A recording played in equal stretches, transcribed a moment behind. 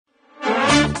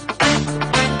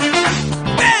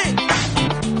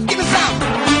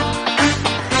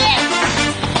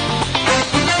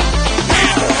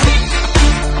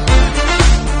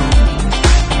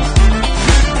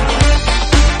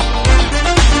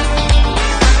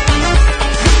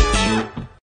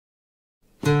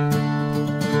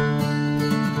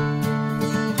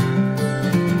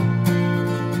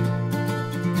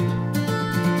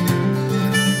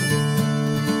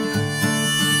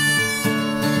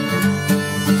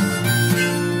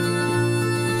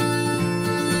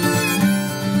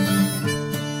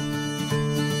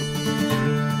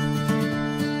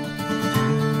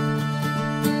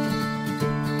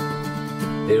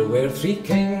three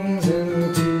kings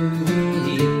into the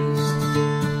east,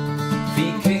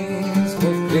 three kings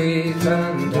both great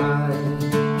and high,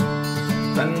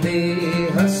 and they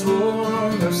have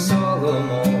sworn of solemn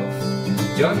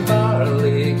oath, John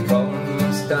Barleycorn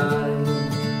must die.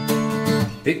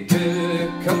 They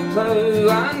took a plough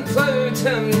and ploughed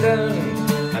him down,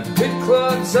 and put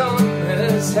clods on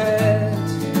his head,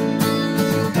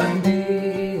 and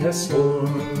they have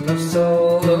sworn of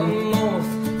solemn oath,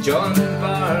 John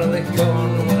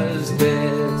Barleycorn was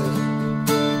dead.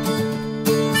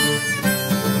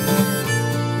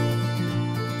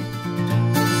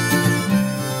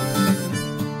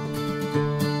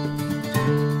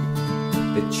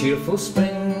 The cheerful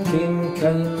spring came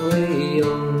kindly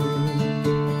on,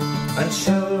 and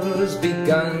showers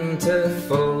began to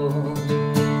fall.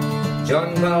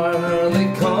 John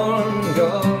Barleycorn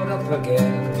got up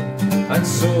again, and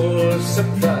sore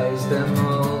surprised them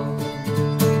all.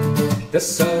 The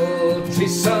sultry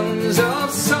suns of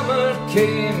summer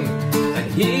came, and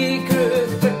he grew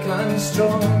thick and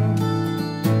strong.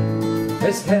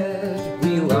 His head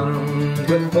we armed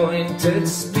with pointed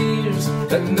spears,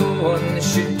 that no one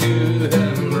should do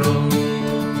him wrong.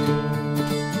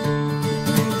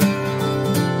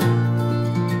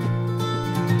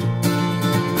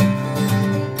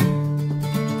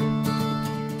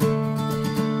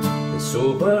 The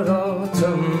sober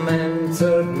autumn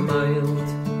entered mild,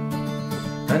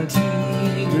 and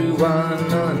he grew wan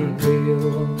and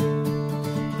pale.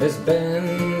 His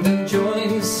bending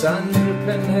joints and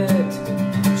drooping head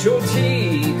showed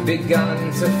he'd begun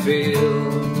to fail.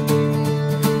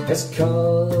 His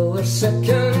colour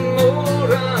sickened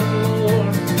more and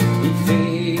more, he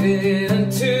faded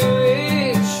into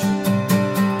age,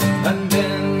 and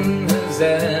then his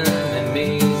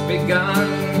enemies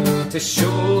began to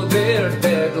show their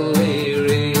deadly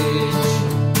rage.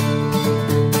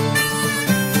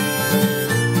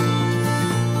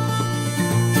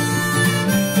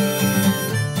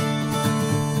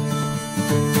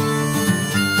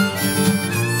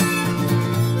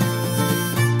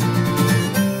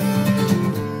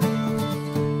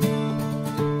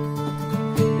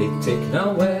 Taken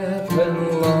a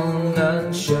weapon long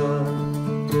and sharp,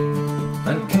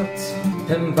 and cut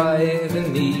him by the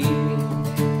knee,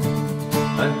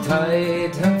 and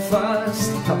tied him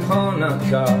fast upon a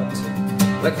cart,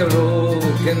 like a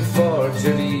rogue in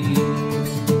forgery.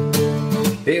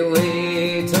 They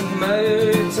laid him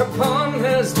out upon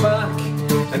his back,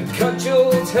 and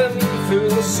cudgelled him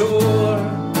full sore,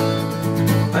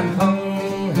 and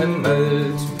hung him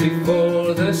out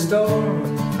before the storm,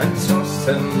 and tossed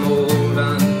him o'er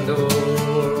and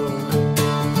o'er.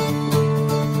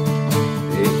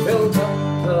 They filled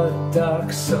up a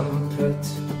darksome pit,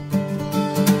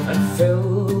 and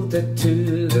filled it to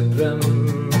the brim,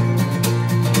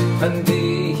 and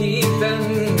they heaved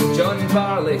in John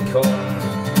Barleycorn,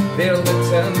 they let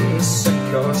him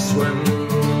sink or swim.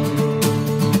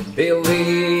 They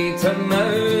laid him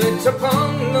out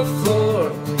upon the floor,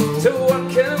 to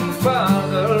work him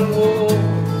farther woe,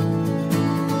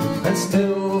 and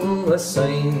still the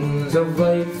signs of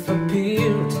life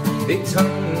appeared, they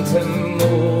turned him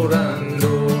more and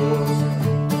more.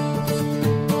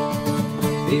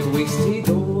 They wasted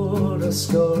o'er a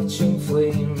scorching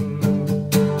flame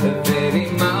the very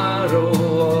marrow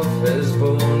of his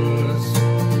bones,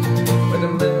 when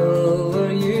the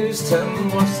miller used him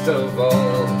worst of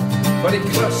all, but he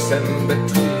crushed him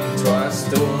between twa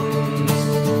stones.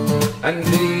 And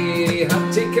they have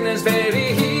taken his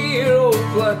very hero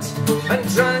blood, and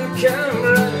drank him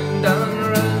round and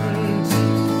round,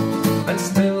 and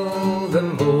still the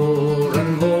more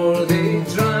and more they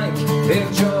drank, their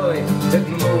joy did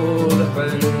more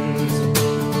abound.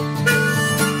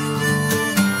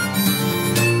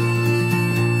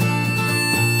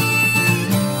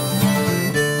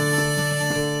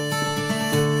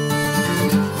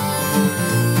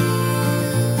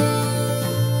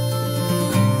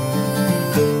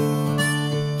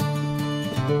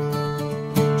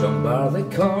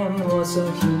 Barleycorn was a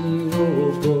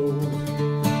hero bold,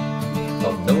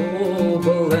 of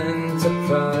noble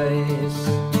enterprise,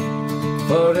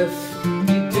 for if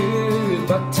you do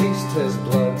but taste his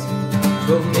blood,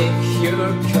 'twill make your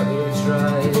courage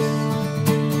rise.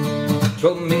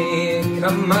 'Twill make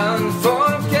a man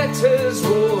forget his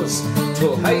woes,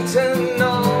 'twill heighten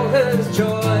all his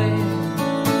joy,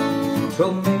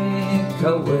 'twill make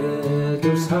a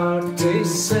widow's heart to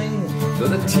sing, though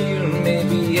the tear may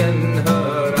be in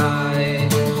her eye.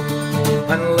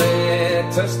 And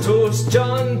let us toast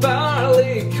John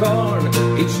Barleycorn,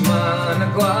 each man a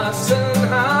glass in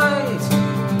hand,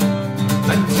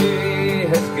 and to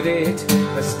his great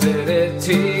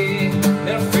austerity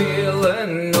ne'er fail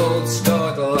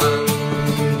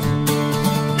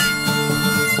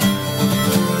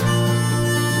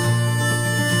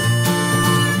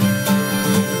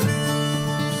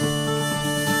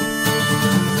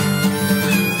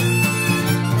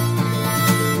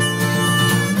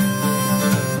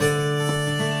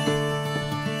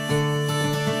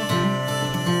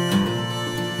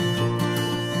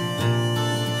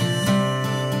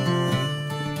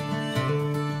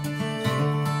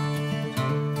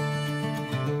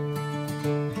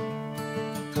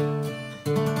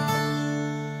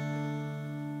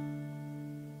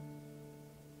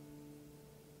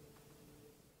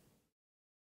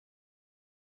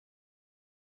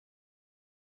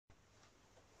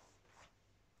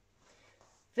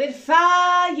Ver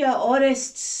fa, ye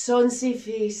honest sonsy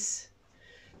face,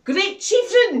 great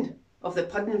chieftain of the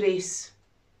puddin' race.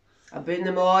 Aboon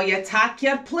them all ye tak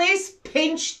your place,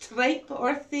 pinch, tripe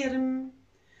or theorem.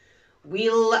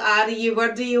 Weel are ye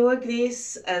wordy o'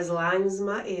 grace, as lang's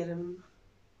my airm.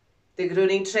 The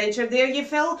groaning trencher there ye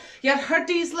fill, your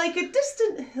hurdies like a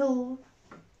distant hill.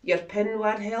 Your pin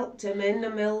wad help him in the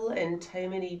mill in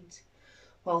time o' need,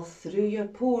 while through your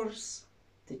pores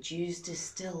the dews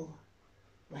distil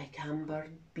like amber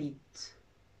bead.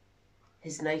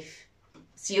 His knife,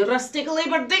 see your rustic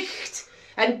labour dicht,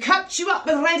 and cut you up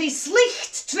with ready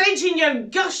slicht, trenching your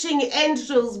gushing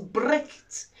entrails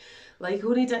bricht like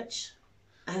𝘾𝘪𝘨𝙮𝙮.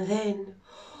 And then,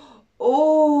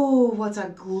 oh, what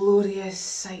a glorious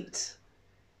sight!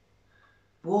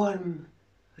 Warm,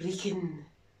 reeking,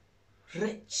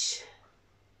 rich.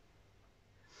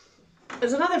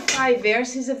 There's another 5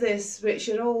 verses of this, which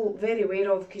you're all very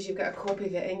aware of because you've got a copy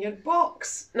of it in your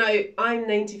box. Now, I'm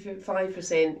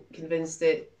 95% convinced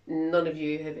that none of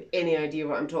you have any idea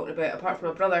what I'm talking about, apart from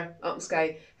my brother up in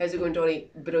Skye. How's it going,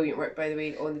 Johnny? Brilliant work, by the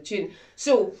way, on the tune.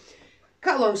 So,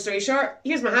 cut a long story short,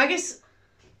 here's my haggis.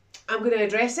 I'm going to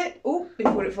address it,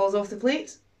 before it falls off the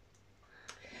plate.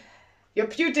 You're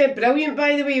pure dead brilliant,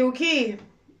 by the way, okay?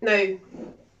 Now,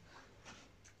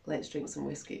 let's drink some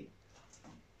whiskey.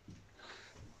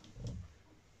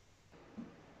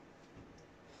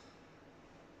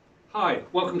 Hi,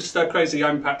 welcome to Stir Crazy.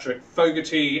 I'm Patrick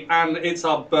Fogarty and it's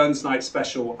our Burns Night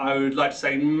special. I would like to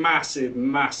say massive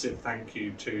thank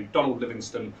you to Donald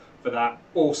Livingston for that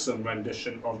awesome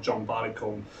rendition of John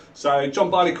Barleycorn. So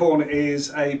John Barleycorn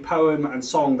is a poem and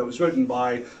song that was written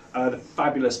by the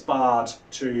fabulous bard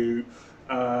to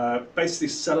basically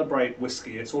celebrate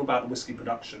whiskey. It's all about the whiskey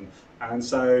production. And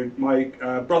so my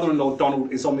brother-in-law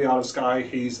Donald is on the Isle of Skye.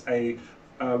 He's a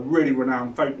really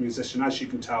renowned folk musician, as you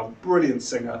can tell, brilliant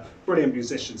singer, brilliant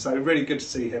musician, so really good to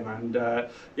see him, and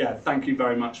yeah, thank you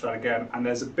very much for that again, and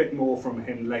there's a bit more from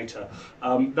him later.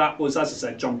 That was, as I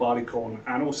said, John Barleycorn,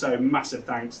 and also massive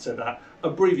thanks to that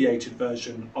abbreviated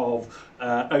version of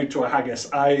Ode to a Haggis.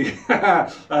 I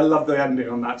love the ending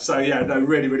on that, so yeah, no,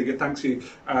 really good. Thanks you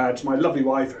to my lovely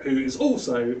wife, who is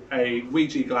also a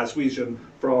𝘏𝙗𝙑𝙮𝙯𝙮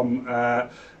from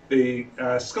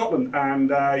Scotland, and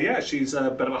yeah, she's a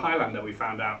bit of a Highlander, we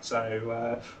found out,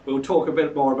 so we'll talk a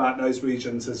bit more about those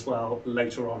regions as well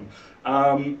later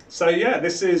on. So yeah,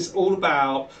 this is all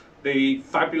about the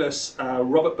fabulous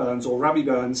Robert Burns, or Rabbie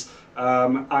Burns.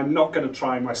 I'm not going to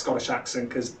try my Scottish accent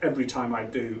because every time I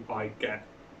do I get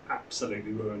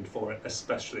absolutely ruined for it,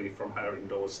 especially from her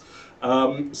indoors.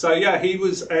 So yeah, he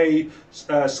was a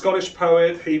Scottish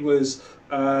poet. He was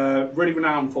really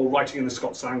renowned for writing in the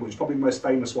Scots language, probably the most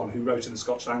famous one who wrote in the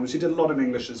Scotch language. He did a lot in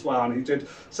English as well, and he did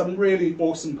some really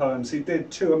awesome poems. He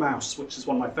did To a Mouse, which is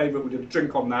one of my favourite. We did a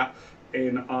drink on that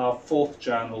in our 4th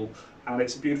journal, and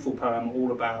it's a beautiful poem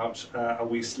all about a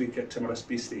wee sleek at timorous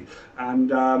beastie.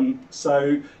 And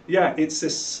so yeah, it's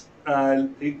this,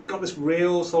 he got this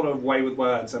real sort of way with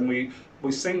words, and we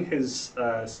sing his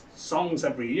songs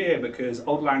every year because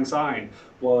Auld Lang Syne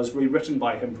was rewritten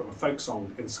by him from a folk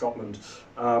song in Scotland.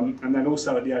 And then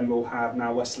also at the end we'll have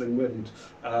Now Whistling Wind,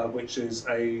 which is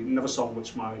another song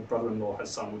which my brother-in-law has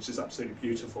sung, which is absolutely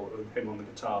beautiful with him on the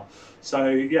guitar. So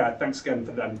yeah, thanks again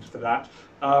for them for that.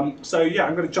 So yeah,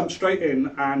 I'm going to jump straight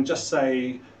in and just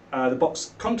say the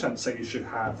box contents that you should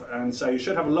have. And so you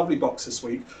should have a lovely box this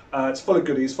week. It's full of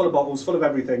goodies, full of bottles, full of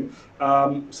everything.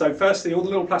 So firstly, all the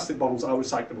little plastic bottles are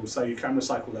recyclable, so you can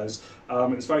recycle those.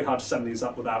 It's very hard to send these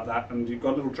up without that, and you've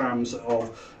got little drams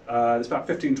of, there's about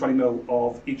 15-20 ml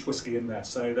of each whiskey in there,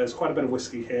 so there's quite a bit of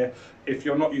whiskey here. If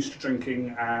you're not used to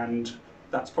drinking, and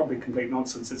that's probably complete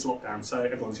nonsense, it's lockdown, so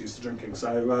everyone's used to drinking.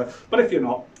 So, but if you're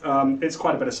not, it's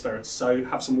quite a bit of spirits, so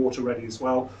have some water ready as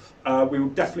well. We will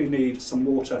definitely need some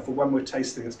water for when we're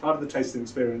tasting. It's part of the tasting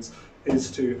experience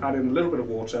is to add in a little bit of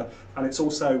water, and it's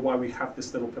also why we have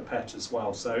this little pipette as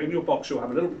well. So in your box you'll have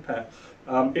a little pipette.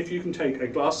 If you can take a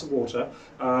glass of water,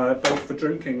 both for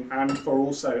drinking and for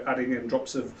also adding in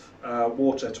drops of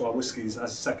water to our whiskies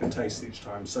as a second taste each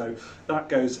time. So that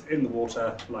goes in the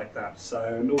water like that. So,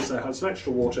 and also has some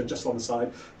extra water just on the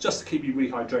side, just to keep you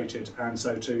rehydrated, and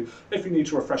so to, if you need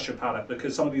to refresh your palate,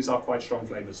 because some of these are quite strong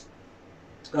flavours.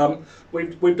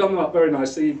 We've done them up very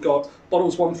nicely. You've got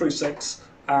bottles 1 through 6,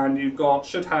 and you've got,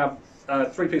 should have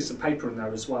 3 pieces of paper in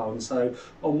there as well. And so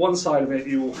on one side of it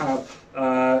you will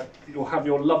have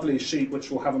your lovely sheet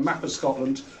which will have a map of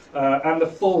Scotland and the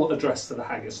full address to the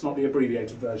haggis, not the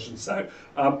abbreviated version. So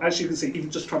as you can see, even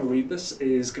just trying to read this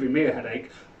is giving me a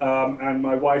headache, and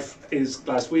my wife is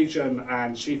Glaswegian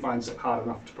and she finds it hard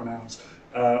enough to pronounce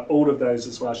all of those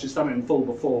as well. She's done it in full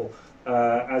before,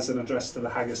 as an address to the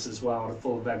haggis as well, a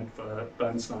full event for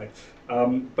Burns Night.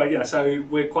 But yeah, so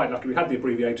we're quite lucky. We had the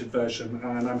abbreviated version,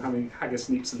 and I'm having haggis,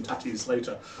 𝑛𝑡𝑝𝑠 and tatties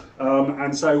later.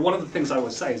 And so one of the things I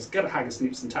always say is get a haggis,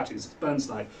 𝑛𝑡𝑝𝑠 and tatties. It's Burns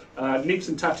Night. 𝑛𝑡𝑝𝑠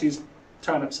and tatties,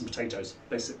 turnips and potatoes,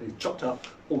 basically chopped up,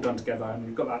 all done together, and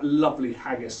you've got that lovely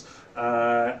haggis.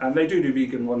 And they do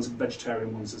vegan ones and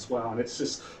vegetarian ones as well. And it's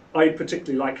just, I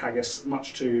particularly like haggis,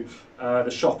 much to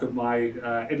the shock of my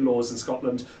in-laws in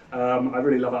Scotland. I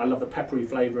really love it. I love the peppery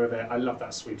flavour of it. I love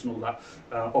that sweet and all that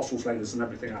offal flavours and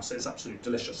everything else. It's absolutely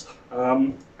delicious.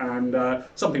 And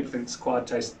some people think it's acquired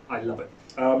taste. I love it.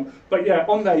 But yeah,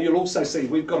 on there you'll also see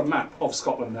we've got a map of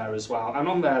Scotland there as well, and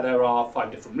on there are 5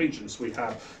 different regions. We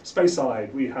have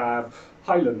Speyside, we have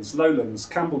Highlands, Lowlands,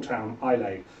 Campbeltown,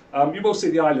 Islay. You will see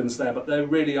the islands there, but they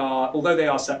really are, although they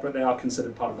are separate, they are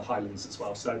considered part of the Highlands as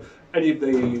well. So any of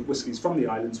the whiskies from the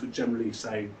islands would generally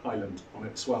say Highland on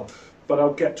it as well. But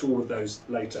I'll get to all of those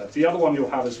later. The other one you'll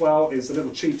have as well is a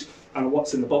little cheat and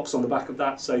what's in the box on the back of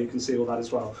that, so you can see all that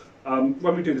as well.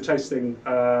 When we do the tasting,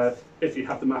 if you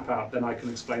have the map out, then I can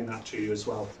explain that to you as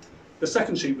well. The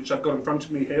second sheet, which I've got in front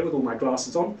of me here with all my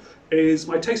glasses on, is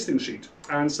my tasting sheet.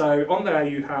 And so on there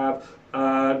you have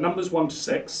numbers 1 to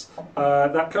 6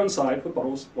 that coincide with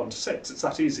bottles 1 to 6. It's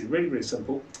that easy, really, really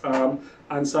simple.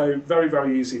 And so very,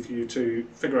 very easy for you to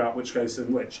figure out which goes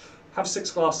in which. Have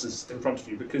 6 glasses in front of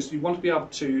you because you want to be able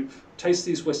to taste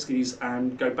these whiskies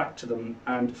and go back to them,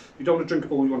 and you don't want to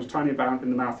drink it all, you want a tiny amount in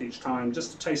the mouth each time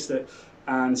just to taste it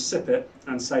and sip it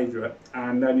and savour it,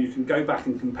 and then you can go back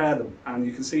and compare them and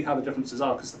you can see how the differences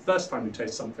are, because the first time you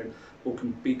taste something will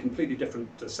be completely different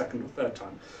the second or third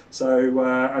time. So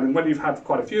and when you've had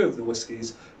quite a few of the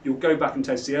whiskies, you'll go back and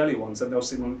taste the early ones and they'll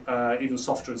seem even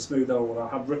softer and smoother, or they'll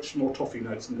have rich, more toffee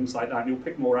notes and things like that, and you'll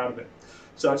pick more out of it.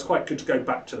 So it's quite good to go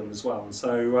back to them as well. And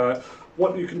so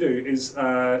what you can do is,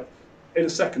 in a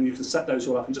second, you can set those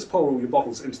all up and just pour all your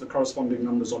bottles into the corresponding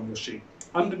numbers on your sheet.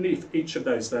 Underneath each of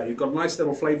those there, you've got a nice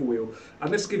little flavour wheel,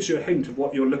 and this gives you a hint of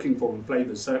what you're looking for in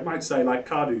flavours. So it might say, like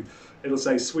Cardhu, it'll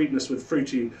say sweetness with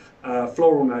fruity,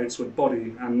 floral notes with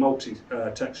body and malty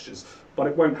textures, but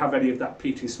it won't have any of that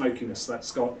peaty smokiness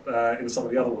that's got in some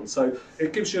of the other ones. So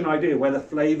it gives you an idea where the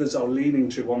flavours are leaning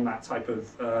to on that type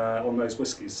of, on those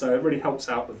whiskies. So it really helps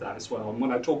out with that as well. And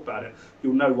when I talk about it,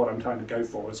 you'll know what I'm trying to go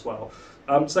for as well.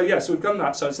 So yeah, so we've done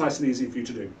that, so it's nice and easy for you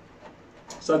to do.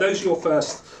 So those are your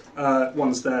first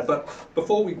ones there, but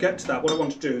before we get to that, what I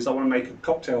want to do is I want to make a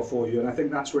cocktail for you, and I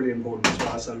think that's really important as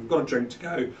well. So we've got a drink to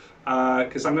go,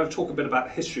 because I'm going to talk a bit about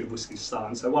the history of whisky style,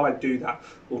 and so while I do that,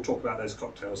 we'll talk about those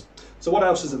cocktails. So what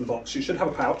else is in the box? You should have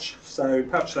a pouch, so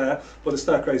pouch there with a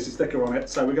Stir Crazy sticker on it,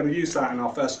 so we're going to use that in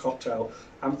our first cocktail.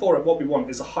 And for it, what we want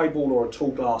is a highball or a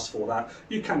tall glass for that.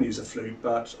 You can use a flute,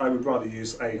 but I would rather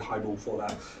use a highball for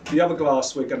that. The other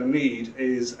glass we're going to need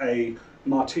is a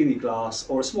martini glass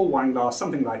or a small wine glass,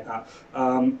 something like that.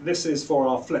 This is for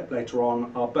our flip later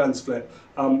on, our Burns flip.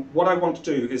 What I want to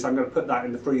do is I'm going to put that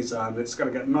in the freezer, and it's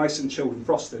going to get nice and chilled and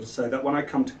frosted, so that when I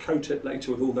come to coat it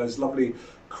later with all those lovely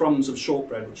crumbs of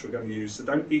shortbread, which we're going to use, so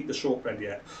don't eat the shortbread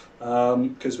yet,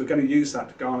 because we're going to use that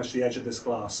to garnish the edge of this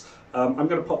glass. I'm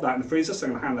going to pop that in the freezer, so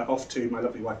I'm going to hand that off to my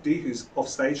lovely wife Dee, who's off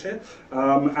stage here,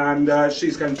 and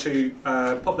she's going to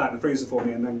pop that in the freezer for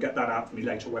me and then get that out for me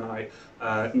later when I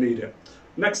need it.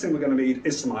 Next thing we're going to need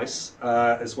is some ice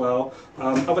as well.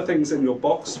 Other things in your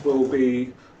box will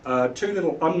be 2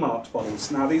 little unmarked bottles.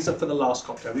 Now these are for the last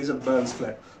cocktail, these are the Burns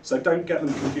flip, so don't get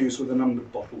them confused with the numbered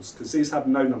bottles, because these have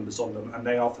no numbers on them and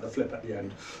they are for the flip at the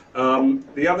end.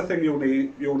 The other thing you'll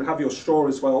need, you'll have your straw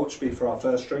as well, which will be for our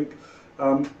first drink,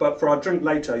 but for our drink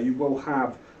later you will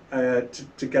have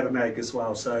to get an egg as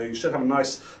well, so you should have a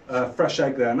nice fresh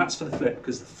egg there, and that's for the flip,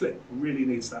 because the flip really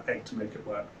needs that egg to make it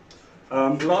work.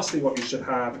 Lastly, what you should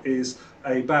have is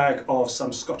a bag of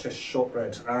some Scottish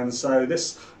shortbread, and so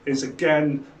this is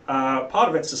again, part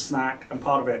of it's a snack and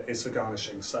part of it is for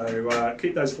garnishing, so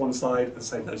keep those to one side and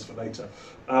save those for later.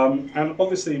 And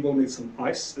obviously we'll need some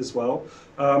ice as well.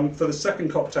 For the second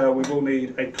cocktail we will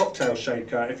need a cocktail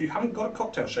shaker. If you haven't got a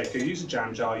cocktail shaker, use a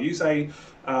jam jar, use a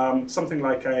something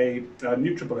like a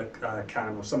NutriBullet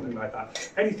can or something like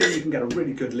that. Anything you can get a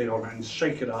really good lid on and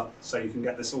shake it up so you can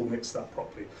get this all mixed up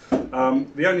properly.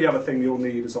 The only other thing you'll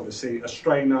need is obviously a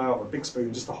strainer or a big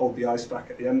spoon just to hold the ice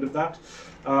back at the end of that.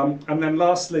 And then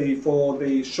lastly, for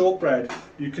the shortbread,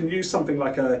 you can use something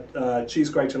like a cheese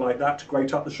grater like that to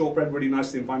grate up the shortbread really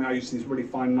nicely and fine. I use these really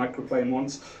fine microplane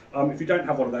ones. If you don't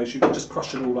have one of those, you can just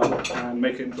crush it all up and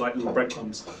make it into like little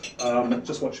breadcrumbs.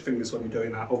 Just watch your fingers when you're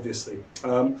doing that, obviously.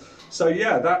 So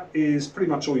yeah, that is pretty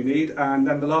much all you need. And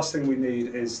then the last thing we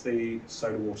need is the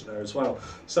soda water there as well.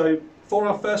 So for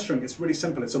our first drink, it's really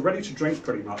simple. It's a ready to drink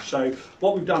pretty much. So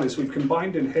what we've done is we've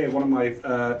combined in here one of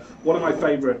my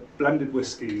favourite blended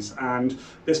whiskies, and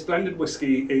this blended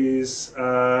whiskey is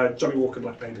Johnnie Walker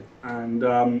Black.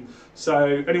 And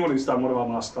so anyone who's done one of our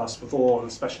masterclass before,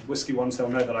 especially whiskey ones, they'll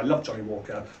know that I love Johnnie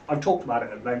Walker. I've talked about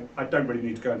it at length. I don't really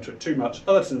need to go into it too much,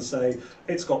 other than say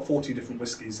it's got 40 different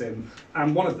whiskies in,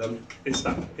 and one of them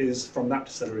is from that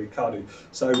distillery, Cardhu.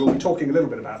 So we'll be talking a little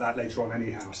bit about that later on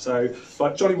anyhow. So,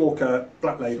 but Johnnie Walker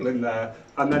Black Label in there,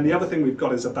 and then the other thing we've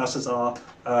got is a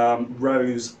𝘏𝘪𝘏𝘏𝑗𝑡𝑠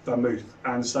Rose Vermouth.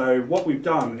 And so what we've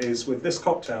done is with this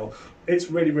cocktail,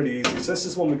 it's really, really easy. So this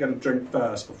is one we're going to drink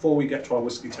first before we get to our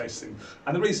whiskey tasting.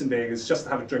 And the reason being is just to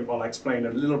have a drink while I explain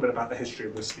a little bit about the history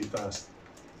of whiskey first.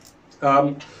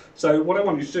 So what I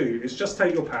want you to do is just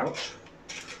take your pouch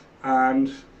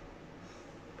and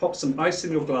pop some ice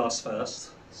in your glass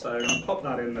first. So pop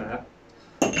that in there,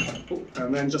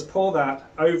 and then just pour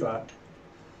that over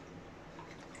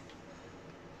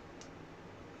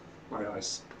my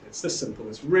ice. It's this simple.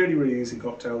 It's really, really easy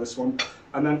cocktail, this one.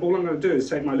 And then all I'm going to do is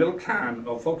take my little can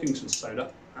of Auchentoshan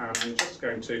soda, and I'm just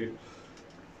going to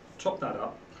top that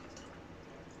up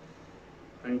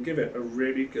and give it a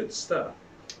really good stir.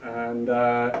 And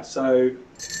so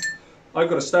I've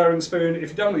got a stirring spoon.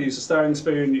 If you don't want to use a stirring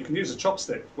spoon, you can use a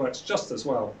chopstick. Works just as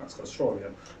well. That's got a straw in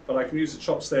it. But I can use a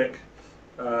chopstick,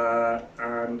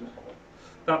 and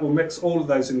that will mix all of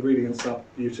those ingredients up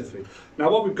beautifully. Now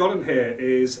what we've got in here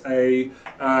is a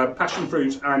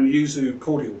Passionfruit and Yuzu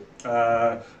Cordial,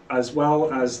 as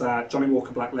well as that Johnnie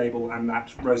Walker Black Label and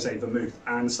that Rosé Vermouth.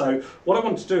 And so what I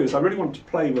want to do is I really want to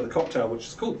play with a cocktail which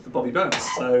is called the Bobby Burns.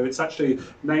 So it's actually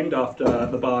named after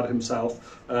the bard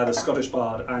himself, the Scottish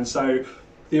bard. And so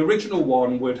the original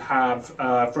one would have,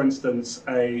 for instance,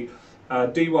 a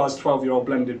𝘏𝘪𝘨𝑗𝑡𝑒's 12-year-old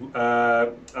blended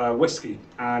whiskey,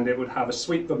 and it would have a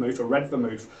sweet vermouth, a red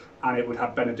vermouth, and it would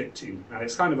have Benedictine. And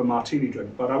it's kind of a martini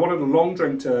drink, but I wanted a long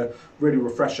drink to really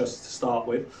refresh us to start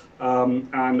with,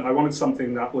 and I wanted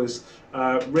something that was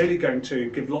really going to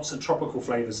give lots of tropical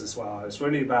flavours as well. It's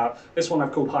really about, this one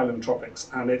I've called Highland Tropics,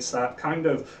 and it's that kind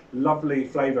of lovely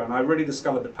flavour, and I really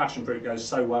discovered that passion fruit goes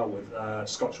so well with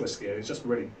Scotch whisky. It just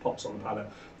really pops on the palate.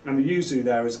 And the yuzu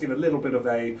there is give a little bit of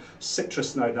a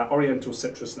citrus note, that oriental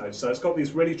citrus note. So it's got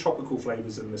these really tropical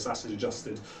flavours in this acid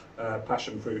adjusted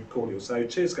passion fruit cordial. So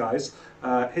cheers guys,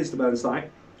 here's the Burns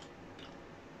night.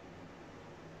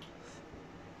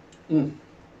 And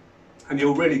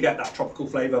you'll really get that tropical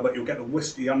flavour, but you'll get the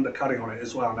whiskey undercutting on it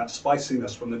as well, and that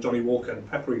spiciness from the Johnnie Walker and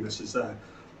pepperiness is there.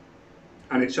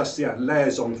 And it's just, yeah,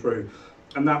 layers on through.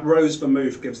 And that rose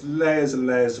vermouth gives layers and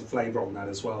layers of flavour on that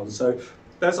as well. And so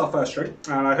there's our first drink,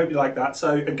 and I hope you like that.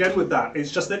 So again with that, it's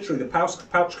just literally the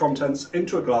pouch contents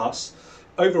into a glass,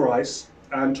 over ice,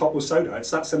 and topped with soda.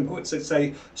 It's that simple. It's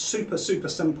a super, super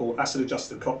simple acid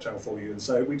adjusted cocktail for you. And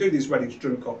so we do these ready to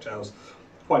drink cocktails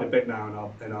quite a bit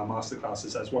now in our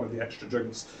masterclasses as one of the extra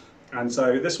drinks. And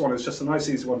so this one is just a nice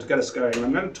easy one to get us going.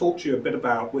 I'm going to talk to you a bit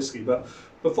about whiskey, but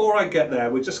before I get there,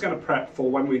 we're just going to prep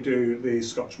for when we do the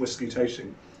Scotch whisky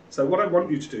tasting. So what I want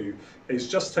you to do is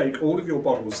just take all of your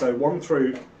bottles, so 1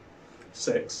 through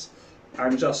 6,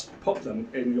 and just pop them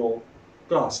in your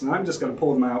glass. And I'm just going to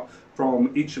pour them out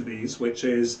from each of these, which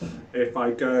is, if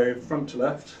I go front to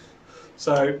left.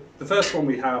 So the first one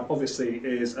we have obviously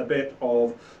is a bit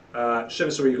of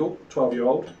Chivas Regal,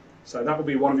 12-year-old. So that will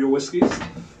be one of your whiskies.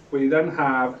 We then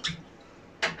have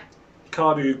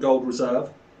Cardhu Gold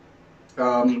Reserve,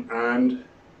 and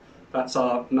that's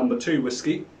our number 2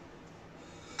 whiskey.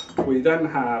 We then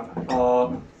have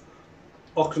our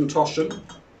Auchentoshan,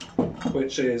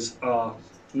 which is our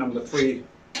number 3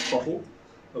 bottle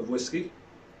of whiskey.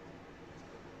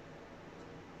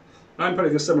 I'm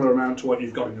putting a similar amount to what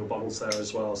you've got in your bottles there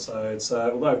as well. So it's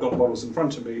although I've got the bottles in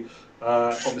front of me,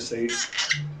 obviously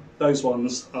those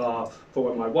ones are for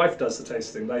when my wife does the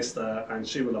tasting, they stir, and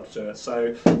she will love to do it.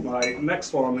 So my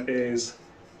next one is,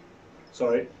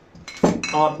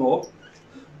 Ardmore,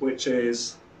 which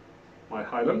is my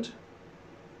Highland.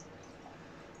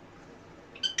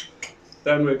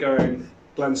 Then we're going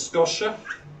Glen Scocia,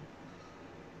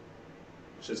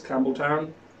 which is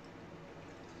Campbeltown.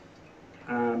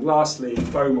 And lastly,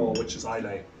 Bowmore, which is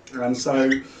Islay. And so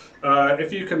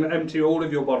if you can empty all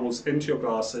of your bottles into your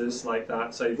glasses like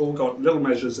that, so you've all got little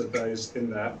measures of those in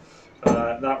there,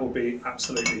 that will be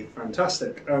absolutely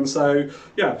fantastic. And so,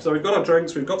 yeah, so we've got our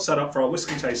drinks, we've got set up for our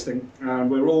whiskey tasting,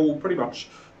 and we're all pretty much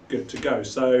good to go.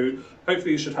 So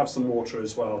hopefully you should have some water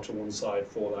as well to one side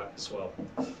for that as well.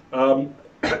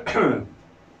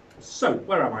 So,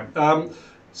 where am I?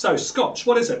 So, Scotch,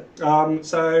 what is it?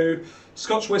 So,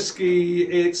 Scotch whisky,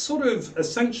 it's sort of,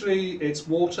 essentially, it's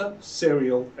water,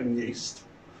 cereal and yeast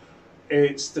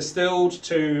It's distilled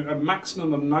to a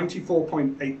maximum of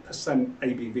 94.8%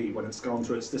 ABV when it's gone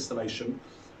through its distillation.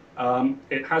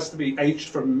 It has to be aged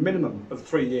for a minimum of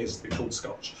 3 years to be called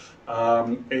Scotch.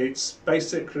 It's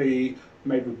basically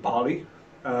made with barley,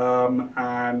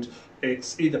 and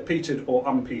it's either peated or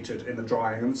unpeated in the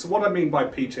drying. And so what I mean by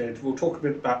peated, we'll talk a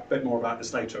bit more about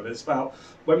this later. It's about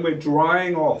when we're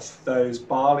drying off those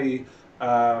barley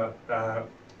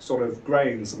sort of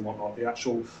grains and whatnot, the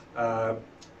actual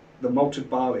the malted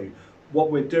barley.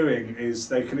 What we're doing is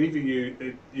they can either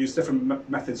use different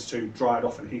methods to dry it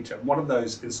off and heat it. And one of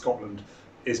those in Scotland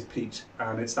is peat,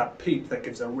 and it's that peat that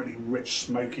gives a really rich,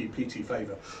 smoky, peaty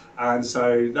flavour. And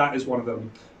so that is one of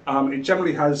them. It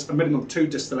generally has a minimum of 2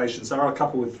 distillations. There are a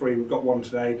couple with 3. We've got one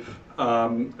today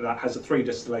that has a 3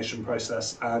 distillation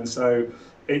process, and so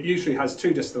it usually has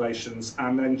 2 distillations,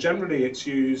 and then generally it's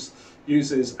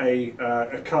uses a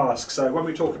cask. So when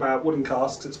we talk about wooden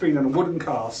casks, it's been in a wooden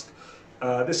cask.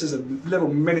 This is a little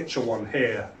miniature one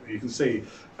here, you can see.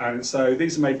 And so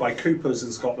these are made by coopers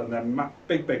in Scotland. They're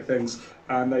big things,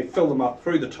 and they fill them up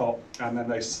through the top, and then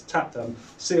they tap them,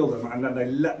 seal them, and then they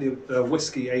let the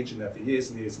whiskey age in there for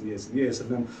years and years and years and years. And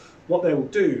then what they will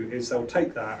do is they'll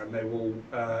take that and they will,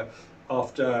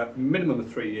 after a minimum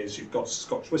of 3 years, you've got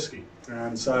Scotch whisky.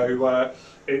 And so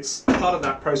it's part of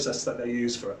that process that they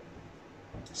use for it.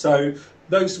 So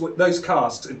those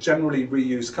casks are generally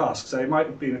reused casks. So it might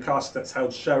have been a cask that's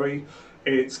held sherry.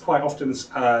 It's quite often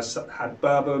had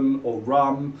bourbon or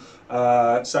rum.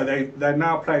 So they're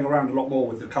now playing around a lot more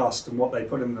with the cask and what they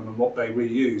put in them and what they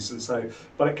reuse. And so,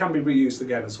 but it can be reused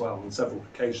again as well on several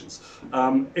occasions.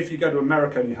 If you go to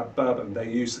America and you have bourbon, they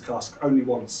use the cask only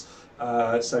once.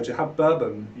 So to have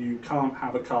bourbon, you can't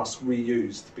have a cask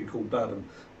reused to be called bourbon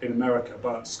in America.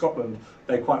 But Scotland,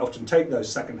 they quite often take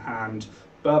those second-hand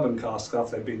bourbon casks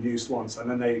after they've been used once, and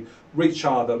then they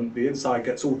re-char them. The inside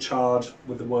gets all charred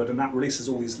with the wood, and that releases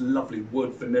all these lovely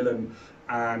wood, vanilla,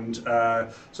 and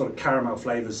sort of caramel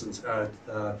flavours, and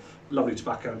lovely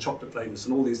tobacco and chocolate flavours,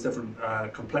 and all these different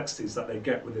complexities that they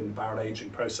get within the barrel aging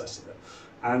process of it.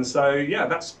 And so, yeah,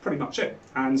 that's pretty much it.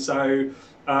 And so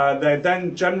they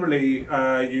then generally,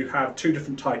 you have 2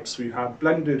 different types. You have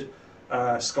blended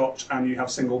Scotch and you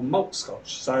have single malt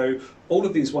Scotch. So all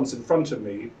of these ones in front of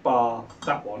me, bar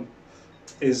that one,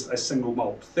 is a single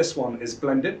malt. This one is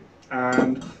blended,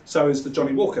 and so is the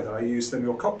Johnnie Walker that I used in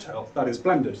your cocktail. That is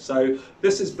blended. So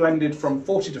this is blended from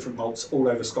 40 different malts all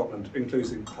over Scotland,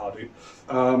 including Cardhu.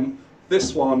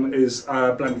 This one is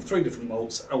blended 3 different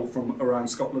malts, all from around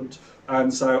Scotland,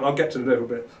 and so I'll get to a little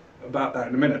bit about that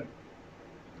in a minute.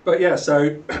 But yeah,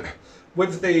 so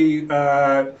with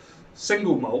the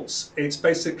single malts, it's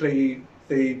basically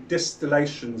the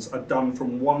distillations are done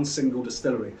from one single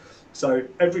distillery. So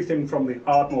everything from the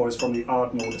Ardmore is from the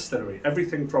Ardmore distillery.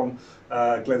 Everything from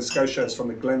Glen, Scocia is from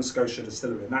the Glen, Scocia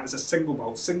distillery. And that is a single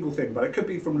malt, single thing, but it could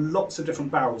be from lots of different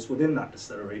barrels within that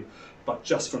distillery, but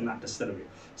just from that distillery.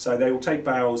 So they will take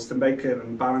barrels to make it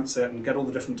and balance it and get all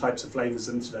the different types of flavours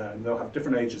into there, and they'll have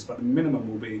different ages, but the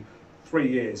minimum will be 3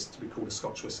 years to be called a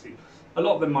Scotch whisky. A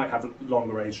lot of them might have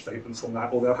longer age statements on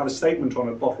that, or they'll have a statement on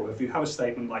a bottle. If you have a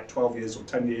statement like 12 years or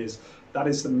 10 years, that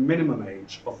is the minimum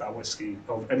age of that whisky,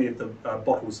 of any of the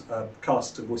bottles,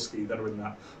 casks of whisky that are in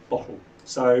that bottle.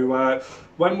 So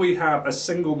when we have a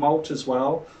single malt as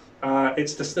well,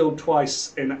 it's distilled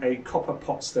twice in a copper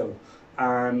pot still,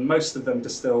 and most of them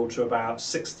distill to about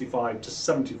 65 to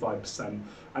 75%,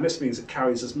 and this means it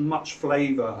carries as much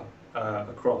flavour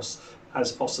across as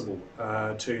possible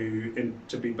to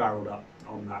be barreled up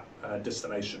on that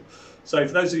distillation. So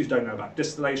for those of you who don't know about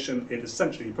distillation, it is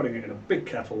essentially putting it in a big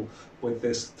kettle with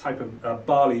this type of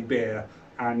barley beer,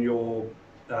 and you're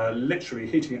literally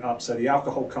heating it up so the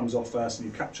alcohol comes off first,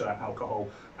 and you capture that alcohol,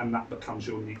 and that becomes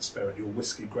your neat spirit, your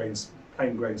whiskey grains,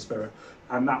 plain grain spirit,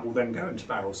 and that will then go into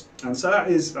barrels. And so that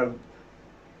is an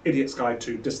idiot's guide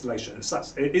to distillation.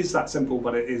 It is that simple,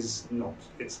 but it is not.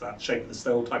 It's that shape of the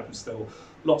still, type of still,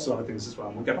 lots of other things as well,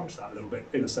 and we'll get onto that a little bit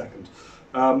in a second.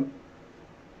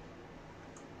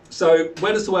 So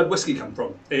where does the word whiskey come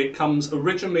from? It comes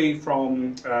originally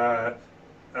from,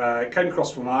 came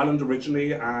across from Ireland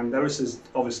originally, and there is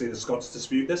obviously the Scots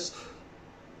dispute this,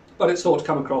 but it's thought to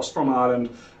come across from Ireland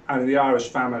and the Irish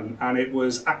famine, and it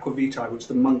was aqua vitae, which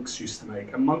the monks used to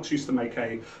make. And monks used to make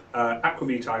a aqua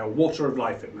vitae, or water of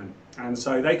life it meant. And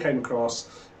so they came across,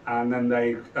 and then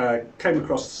they came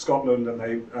across to Scotland, and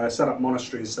they set up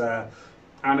monasteries there.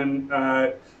 And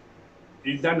then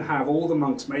you then have all the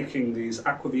monks making these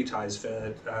aqua vitae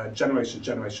for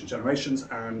generations,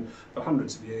 and for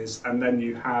hundreds of years. And then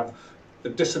you have the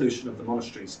dissolution of the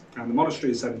monasteries, and the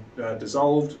monasteries then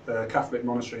dissolved. The Catholic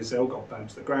monasteries, they all got burnt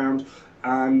to the ground,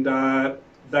 and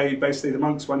the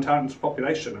monks went out into the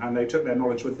population and they took their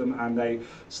knowledge with them and they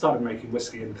started making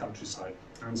whisky in the countryside.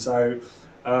 And so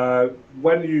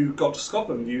when you got to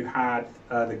Scotland, you had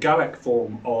the Gaelic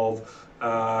form of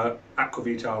aqua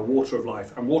vitae, water of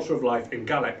life, and water of life in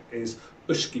Gaelic is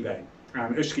𝘏𝑗�ㄎ𝑒𝑙𝑆.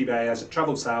 And 𝘏𝑗𝑒𝑙𝑆, as it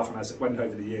travelled south and as it went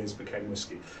over the years, became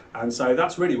whisky. And so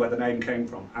that's really where the name came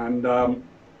from. And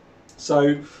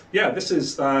so yeah, this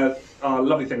is a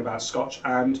lovely thing about Scotch.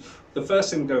 And the first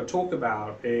thing we're going to talk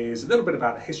about is a little bit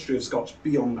about the history of Scotch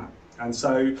beyond that. And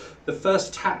so the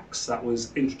first tax that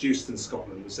was introduced in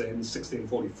Scotland was in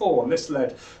 1644, and this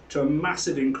led to a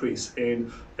massive increase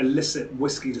in illicit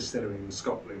whisky distillery in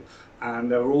Scotland.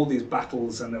 And there were all these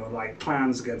battles, and there were like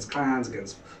clans, against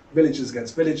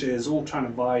villages, all trying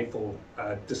to vie for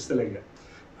distilling it.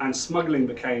 And smuggling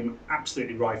became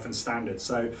absolutely rife and standard.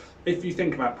 So if you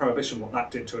think about Prohibition, what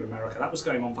that did to in America, that was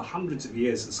going on for hundreds of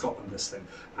years in Scotland, this thing.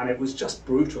 And it was just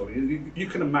brutal. You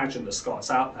can imagine the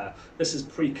Scots out there. This is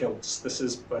pre-kilts. This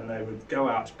is when they would go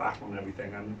out to battle and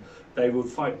everything. And they would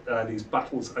fight these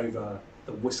battles over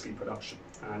the whisky production.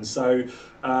 And so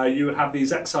you would have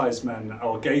these excisemen,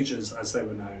 or gaugers as they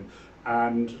were known,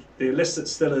 and the illicit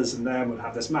distillers and them would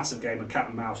have this massive game of cat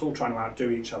and mouse, all trying to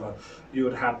outdo each other. You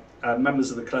would have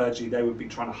members of the clergy, they would be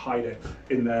trying to hide it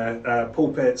in their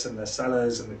pulpits and their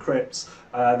cellars and the crypts.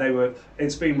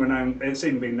 It's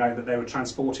even been known that they were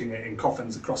transporting it in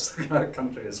coffins across the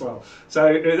country as well. So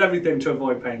it was everything to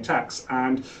avoid paying tax,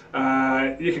 and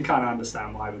you can kind of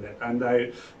understand why with it. And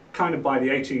they kind of by the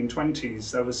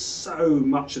 1820s, there was so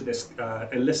much of this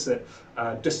illicit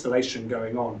distillation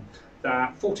going on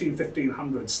that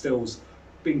 1,500 stills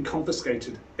being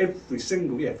confiscated every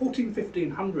single year.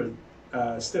 1,500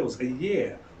 stills a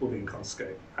year were being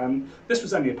confiscated, and this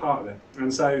was only a part of it.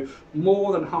 And so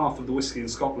more than half of the whisky in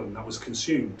Scotland that was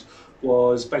consumed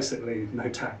was basically no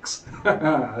tax.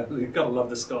 You've got to love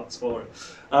the Scots for it.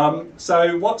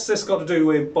 So what's this got to do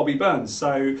with Bobby Burns?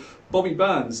 So Bobby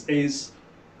Burns is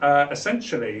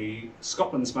essentially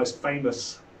Scotland's most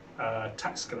famous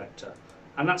tax collector.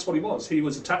 And that's what he was. He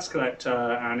was a tax collector,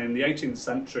 and in the 18th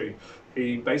century,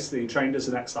 he basically trained as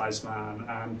an exciseman,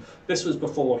 and this was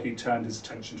before he turned his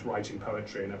attention to writing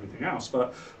poetry and everything else.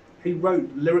 But he wrote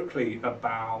lyrically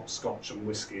about Scotch and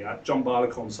whisky, John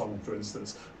Barleycorn's song, for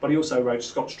instance, but he also wrote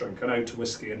Scotch Drink, an ode to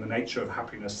whisky and the nature of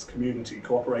happiness, community,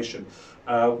 cooperation,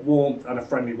 warmth and a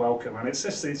friendly welcome. And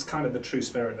it's kind of the true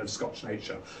spirit of Scotch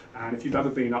nature. And if you've ever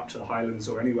been up to the Highlands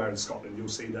or anywhere in Scotland, you'll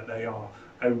see that they are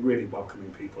a really welcoming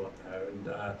people up there,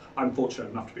 and I'm fortunate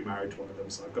enough to be married to one of them,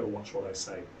 so I've got to watch what I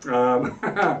say.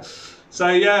 So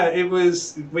yeah,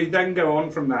 we then go on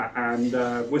from that,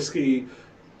 and whisky,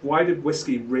 why did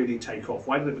whisky really take off?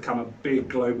 Why did it become a big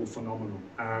global phenomenon?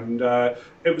 And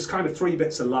it was kind of three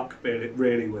bits of luck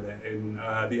really with it in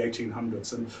the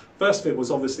 1800s. And first of it was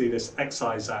obviously this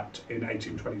Excise Act in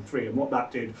 1823, and what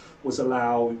that did was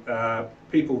allow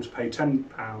people to pay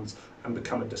 £10 and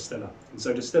become a distiller. And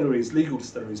so distilleries, legal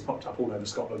distilleries, popped up all over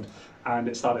Scotland, and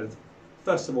it started,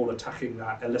 first of all, attacking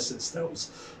that illicit stills.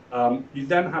 You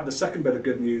then have the second bit of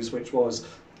good news, which was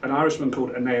an Irishman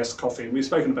called 𝘏𝑃ℎ𝑒𝑙𝑆 Coffey, and we've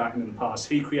spoken about him in the past.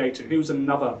 He was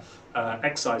another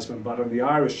exciseman, but on the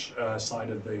Irish side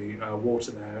of the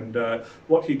water there. And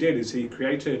what he did is he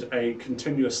created a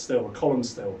continuous still, a column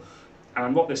still.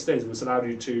 And what this did was allowed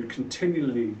you to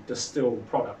continually distill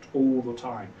product all the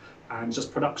time. And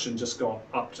production just got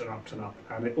up and up and up.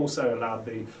 And it also allowed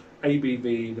the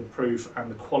ABV, the proof, and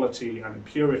the quality and the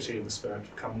purity of the spirit to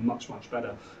become much, much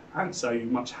better. And so you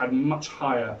had much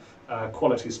higher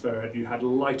quality spirit. You had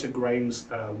lighter grains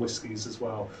whiskies as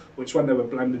well, which when they were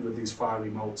blended with these fiery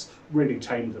malts, really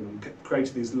tamed them and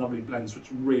created these lovely blends which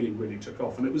really, really took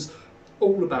off. And it was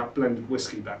all about blended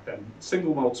whiskey back then.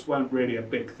 Single malts weren't really a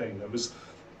big thing. It was,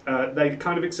 they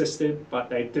kind of existed, but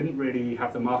they didn't really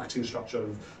have the marketing structure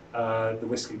of the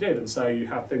whiskey did. And so you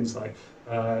have things like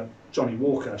Johnnie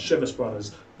Walker, Chivas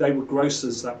brothers. They were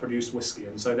grocers that produced whiskey,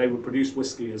 and so they would produce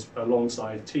whiskey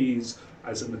alongside teas,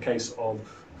 as in the case of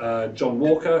John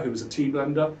Walker, who was a tea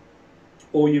blender,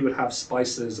 or you would have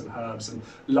spices and herbs and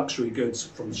luxury goods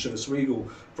from Chivas Regal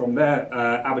from their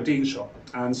Aberdeen shop.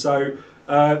 And so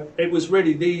it was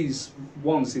really these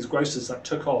grocers that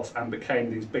took off and became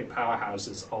these big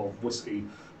powerhouses of whiskey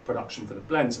production for the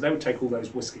blend. So they would take all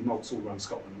those whiskey malts all around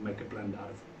Scotland and make a blend out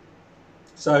of it.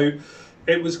 So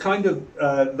it was kind of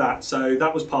that. So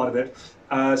that was part of it.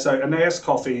 So 𝘏𝑃ℎ𝑒𝑙𝑆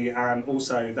Coffey and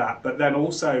also that. But then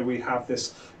also we have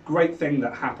this great thing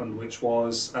that happened, which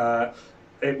was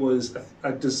it was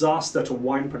a disaster to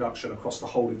wine production across the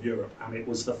whole of Europe, and it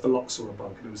was the phylloxera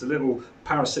bug. And it was a little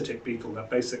parasitic beetle that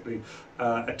basically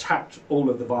attacked all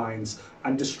of the vines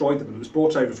and destroyed them. And it was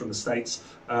brought over from the States,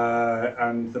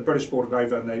 and the British brought it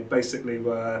over, and they basically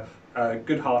were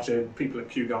good-hearted people at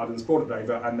Kew Gardens, brought it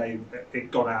over, and it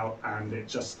got out, and it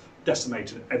just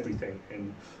decimated everything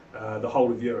in the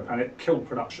whole of Europe, and it killed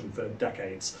production for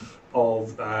decades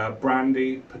of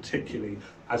brandy, particularly,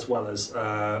 as well as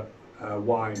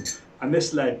wine. And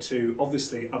this led to,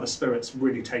 obviously, other spirits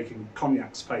really taking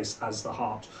cognac's place as the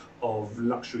heart of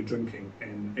luxury drinking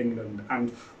in England,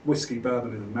 and whiskey,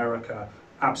 bourbon in America,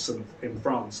 absinthe in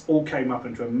France, all came up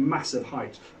into a massive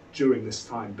height during this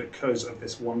time because of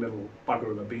this one little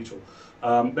bugger of a beetle.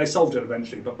 They solved it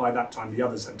eventually, but by that time the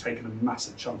others had taken a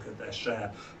massive chunk of their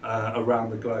share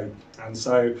around the globe. And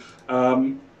so,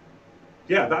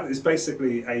 yeah, that is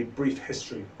basically a brief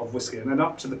history of whiskey. And then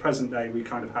up to the present day, we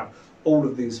kind of have all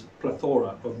of these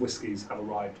plethora of whiskies have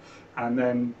arrived. And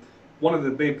then one of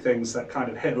the big things that kind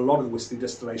of hit a lot of whiskey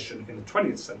distillation in the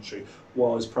 20th century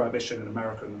was Prohibition in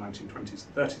America in the 1920s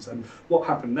and 30s. And what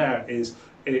happened there is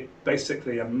it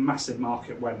basically a massive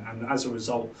market went, and as a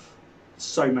result,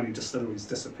 so many distilleries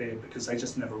disappeared because they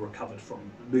just never recovered from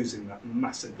losing that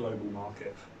massive global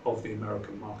market of the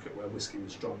American market where whiskey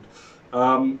was drunk.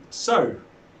 So,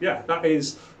 yeah, that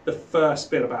is the first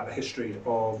bit about the history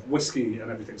of whiskey and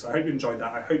everything. So I hope you enjoyed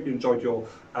that. I hope you enjoyed your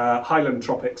Highland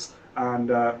tropics, and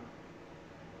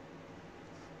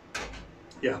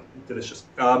yeah, delicious.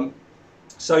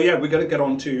 So yeah, we're going to get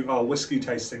on to our whiskey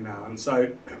tasting now, and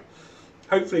so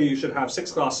hopefully you should have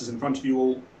 6 glasses in front of you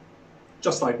all,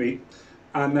 just like me.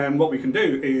 And then what we can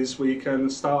do is we can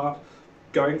start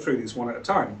going through these one at a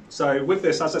time. So with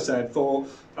this, as I said,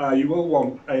 you will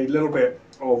want a little bit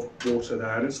of water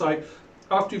there. And it's like,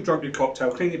 after you've drunk your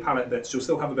cocktail, clean your palate bits, you'll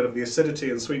still have a bit of the acidity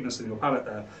and sweetness in your palate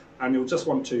there. And you'll just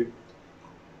want to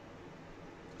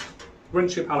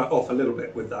rinse your palate off a little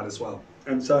bit with that as well.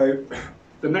 And so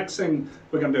the next thing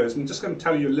we're going to do is I'm just going to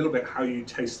tell you a little bit how you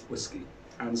taste whiskey.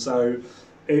 And so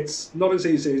it's not as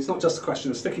easy, it's not just a question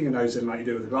of sticking your nose in like you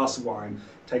do with a glass of wine,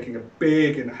 taking a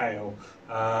big inhale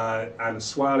and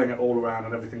swirling it all around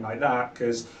and everything like that,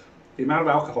 because the amount of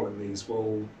alcohol in these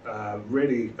will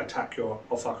really attack your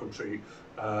olfactory,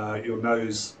 your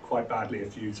nose quite badly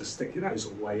if you just stick your nose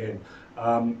all the way in.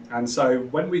 And so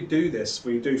when we do this,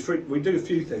 we do a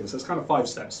few things. There's kind of 5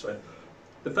 steps to it.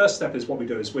 The first step is what we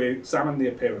do is we examine the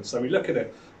appearance. So we look at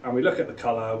it and we look at the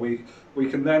colour. We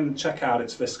can then check out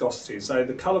its viscosity. So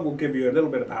the colour will give you a little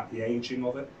bit about the aging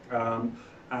of it,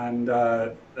 and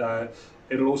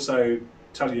it'll also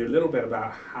tell you a little bit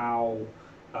about how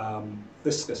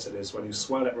viscous it is when you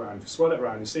swirl it around. If you swirl it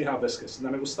around, you see how viscous, and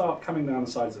then it will start coming down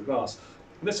the sides of the glass.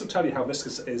 And this will tell you how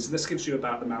viscous it is, and this gives you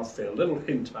about the mouthfeel, a little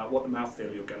hint about what the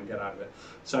mouthfeel you're going to get out of it.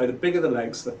 So the bigger the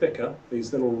legs, the thicker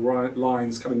these little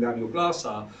lines coming down your glass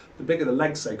are, the bigger the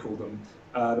legs, they call them,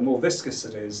 the more viscous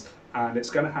it is, and it's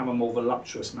going to have a more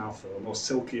voluptuous mouthfeel, a more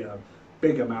silkier,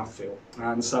 bigger mouthfeel.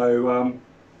 And so,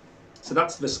 so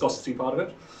that's the viscosity part of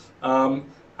it.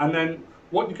 And then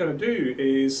what you're going to do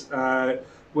is,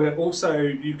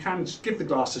 you can give the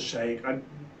glass a shake.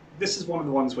 This is one of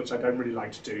the ones which I don't really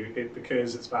like to do,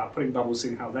 because it's about putting bubbles,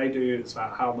 seeing how they do, it's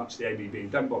about how much the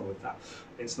ABV, don't bother with that,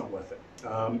 it's not worth it.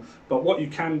 But what you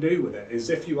can do with it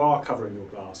is, if you are covering your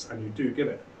glass and you do give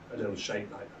it a little shake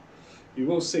like that, you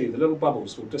will see the little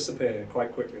bubbles will disappear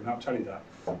quite quickly, and I'll tell you that.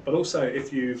 But also,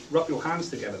 if you rub your hands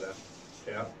together there,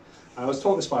 yeah. I was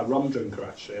taught this by a rum drinker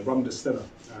actually, a rum distiller,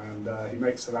 and he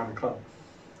makes Havana Club.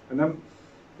 And then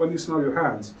when you smell your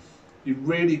hands, you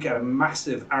really get a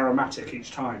massive aromatic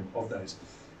each time of those.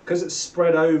 Because it's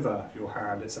spread over your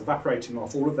hand, it's evaporating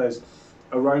off, all of those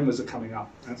aromas are coming up,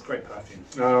 and it's great perfume.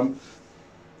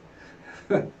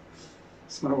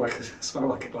 Smell like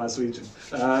a Glaswegian.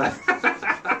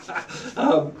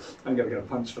 I'm going to get a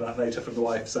punch for that later from the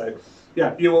wife. So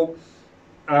yeah, you will,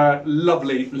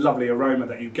 lovely, lovely aroma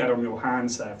that you get on your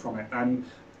hands there from it. And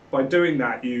by doing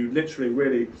that, you literally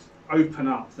really open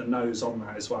up the nose on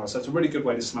that as well. So it's a really good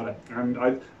way to smell it. And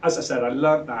as I said, I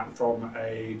learnt that from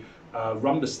a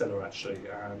rum distiller actually,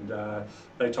 and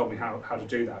they told me how to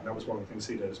do that. And that was one of the things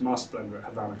he did, as master blender at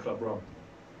Havana Club Rum.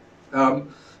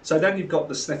 So then you've got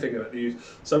the sniffing of it.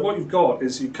 So what you've got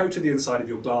is you coated the inside of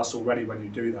your glass already when you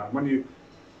do that. And when you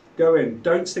go in,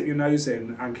 don't stick your nose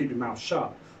in and keep your mouth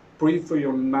shut. Breathe through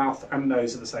your mouth and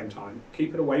nose at the same time.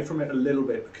 Keep it away from it a little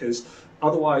bit, because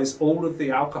otherwise all of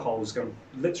the alcohol is going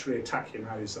to literally attack your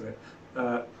nose.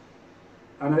 And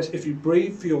if you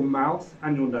breathe through your mouth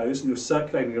and your nose, and you're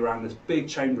circulating around this big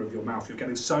chamber of your mouth, you're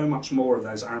getting so much more of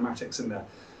those aromatics in there.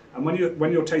 And when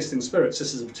you're tasting spirits,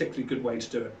 this is a particularly good way to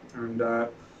do it.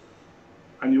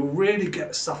 And you'll really get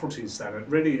the subtleties then. And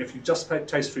really, if you just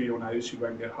taste through your nose, you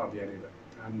won't get hardly any of it.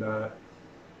 And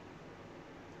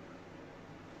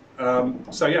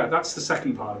so yeah, that's the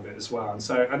second part of it as well.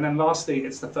 And then lastly,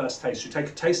 it's the first taste. You take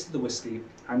a taste of the whiskey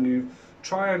and you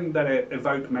try and let it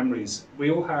evoke memories. We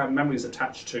all have memories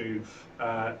attached to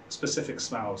specific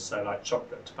smells, so like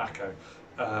chocolate, tobacco,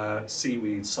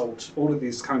 seaweed, salt, all of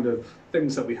these kind of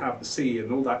things that we have, the sea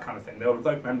and all that kind of thing. They'll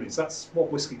evoke memories. That's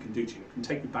what whiskey can do to you. It can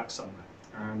take you back somewhere.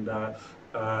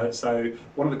 And so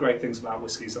one of the great things about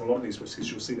whiskies, and a lot of these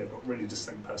whiskies, you'll see they've got really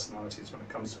distinct personalities when it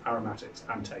comes to aromatics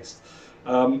and taste.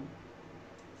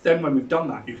 Then when we've done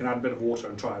that, you can add a bit of water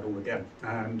and try it all again.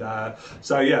 And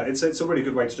so yeah, it's a really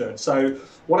good way to do it. So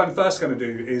what I'm first going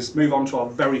to do is move on to our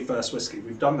very first whiskey.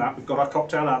 We've done that, we've got our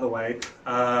cocktail out of the way,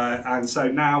 and so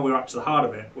now we're up to the heart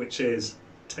of it, which is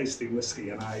tasting whiskey.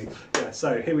 And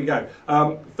so here we go.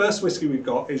 First whiskey we've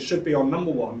got, it should be on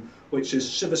number 1, which is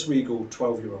Chivas Regal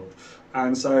 12-year-old.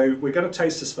 And so we're going to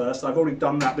taste this first. I've already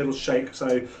done that little shake,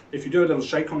 so if you do a little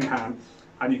shake on your hand,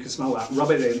 and you can smell that,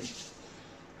 rub it in,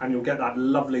 and you'll get that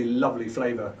lovely, lovely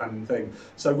flavour and thing.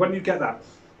 So when you get that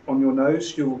on your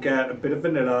nose, you'll get a bit of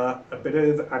vanilla, a bit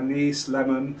of anise,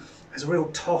 lemon. There's a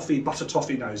real toffee, butter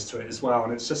toffee nose to it as well.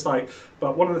 And it's just like,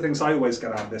 but one of the things I always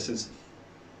get out of this is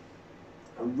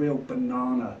a real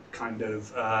banana kind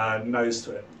of nose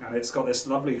to it. And it's got this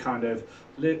lovely kind of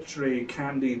literally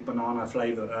candied banana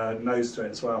flavour nose to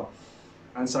it as well.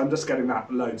 And so I'm just getting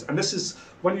that loads. And this is,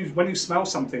 when you smell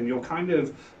something, you're kind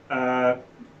of,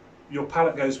 your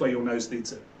palate goes where your nose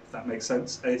leads it, if that makes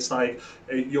sense. It's like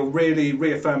you're really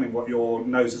reaffirming what your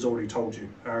nose has already told you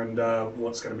and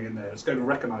what's going to be in there. It's going to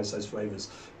recognise those flavours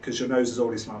because your nose has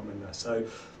already smelled them in there. So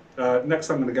next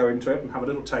I'm going to go into it and have a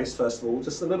little taste first of all,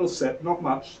 just a little sip, not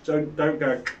much. Don't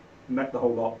go neck the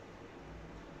whole lot.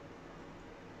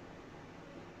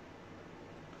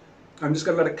 I'm just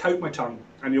going to let it coat my tongue,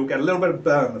 and you'll get a little bit of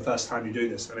burn the first time you do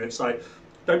this. And it's like,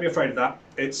 don't be afraid of that.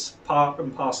 It's part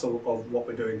and parcel of what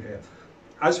we're doing here.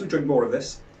 As we drink more of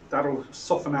this, that'll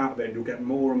soften out a bit. You'll get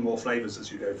more and more flavours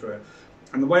as you go through it.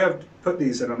 And the way I've put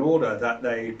these in an order, that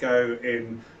they go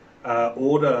in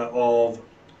order of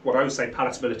what I would say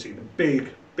palatability,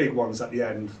 the big ones at the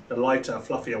end, the lighter,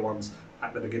 fluffier ones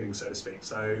at the beginning, so to speak.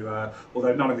 So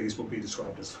although none of these will be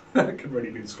described as, can really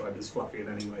be described as fluffy in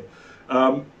any way.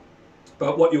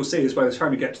 But what you'll see is by the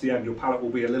time you get to the end, your palate will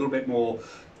be a little bit more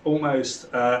almost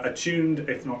attuned,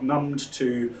 if not numbed,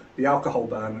 to the alcohol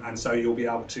burn, and so you'll be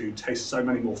able to taste so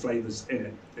many more flavours in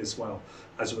it as well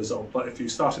as a result. But if you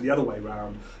started the other way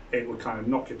round, it would kind of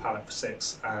knock your palate for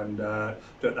 6 and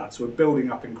do it that. So we're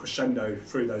building up in crescendo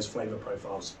through those flavour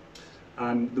profiles.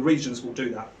 And the regions will do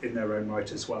that in their own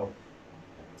right as well.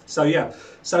 So yeah,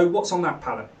 so what's on that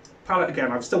palate? Palate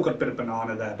again, I've still got a bit of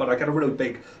banana there, but I get a really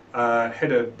big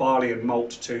hit of barley and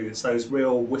malt too. It's those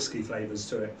real whiskey flavours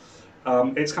to it.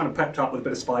 It's kind of pepped up with a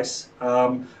bit of spice,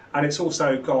 and it's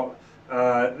also got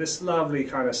this lovely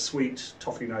kind of sweet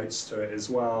toffee notes to it as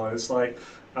well. It's like,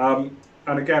 and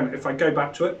again, if I go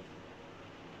back to it,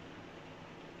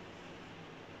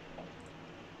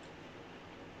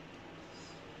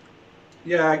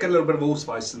 yeah, I get a little bit of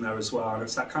allspice in there as well, and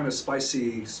it's that kind of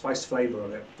spicy, spiced flavour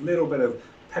on it. A little bit of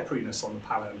pepperiness on the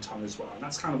palate and tongue as well, and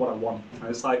that's kind of what I want. And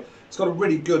it's like, it's got a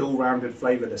really good all-rounded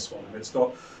flavour, this one, and it's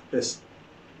got this.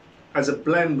 As a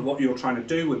blend, what you're trying to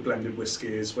do with blended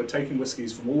whiskey is we're taking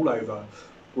whiskies from all over,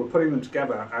 we're putting them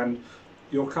together, and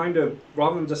you're kind of,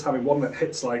 rather than just having one that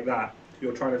hits like that,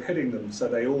 you're trying to hitting them so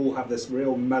they all have this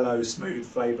real mellow, smooth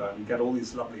flavour, and you get all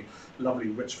these lovely, lovely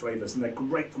rich flavours. And they're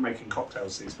great for making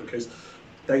cocktails, these, because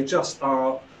they just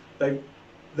are,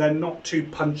 they're not too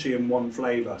punchy in one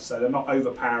flavour, so they're not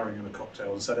overpowering in a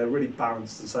cocktail, and so they're really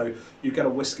balanced, and so you get a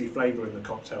whiskey flavour in the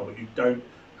cocktail, but you don't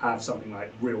have something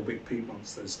like real big peat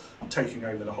monsters taking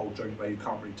over the whole drink where you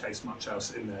can't really taste much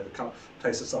else in there. You can't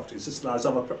taste the softies. This allows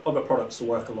other products to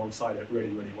work alongside it really,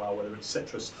 really well, whether it's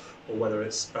citrus or whether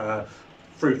it's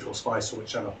fruit or spice or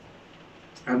whichever.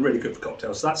 And really good for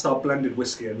cocktails. So that's our blended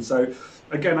whiskey. And so,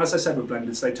 again, as I said with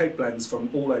blendeds, they take blends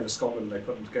from all over Scotland, they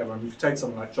put them together. And if you take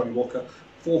something like Johnnie Walker,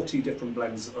 40 different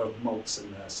blends of malts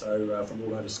in there, so from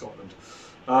all over Scotland.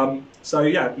 So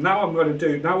yeah, now what we're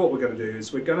going to do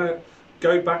is we're going to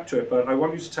go back to it, but I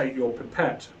want you to take your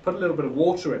pipette, put a little bit of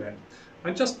water in it,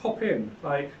 and just pop in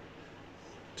like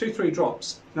 2-3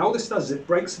 drops. Now all this does is it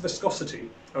breaks the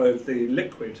viscosity of the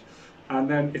liquid, and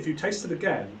then if you taste it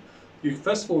again,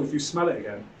 first of all, if you smell it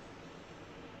again,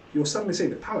 you'll suddenly see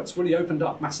the palate's really opened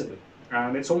up massively.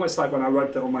 And it's almost like when I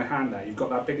rubbed it on my hand there, you've got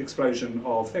that big explosion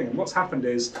of thing. And what's happened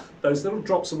is those little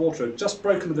drops of water have just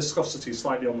broken the viscosity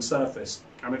slightly on the surface,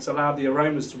 and it's allowed the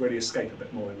aromas to really escape a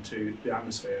bit more into the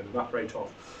atmosphere and evaporate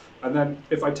off. And then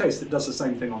if I taste, it does the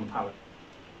same thing on the palate.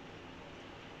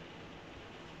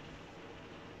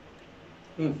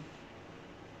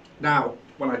 Now,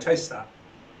 when I taste that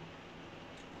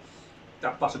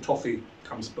butter toffee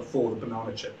comes before the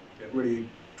banana chip. It really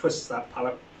twists that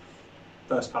palate,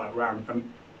 first palate round.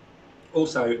 And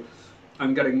also,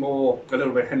 I'm getting a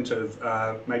little bit hint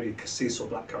of maybe cassis or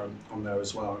blackcurrant on there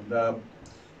as well. And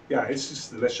yeah, it's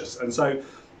just delicious. And so,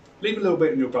 leave a little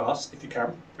bit in your glass if you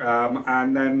can,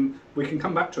 and then we can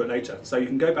come back to it later. So you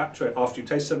can go back to it after you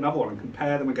tasted another one and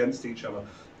compare them against each other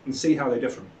and see how they're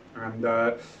different. And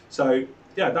so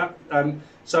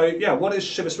yeah, what is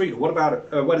Chivas Regal? What about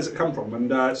it? Where does it come from?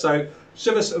 And so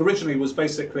Chivas originally was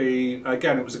basically,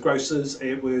 again, it was a grocer's.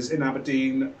 It was in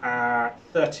Aberdeen at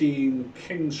 13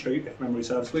 King Street, if memory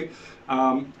serves me,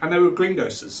 and they were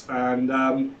greengrocers.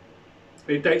 And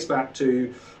it dates back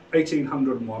to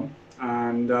 1801,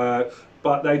 and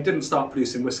but they didn't start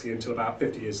producing whiskey until about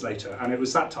 50 years later. And it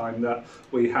was that time that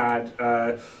we had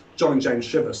John and James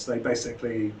Chivas. They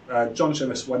basically, John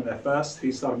Chivas went there first.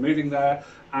 He started moving there,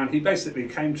 and he basically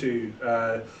came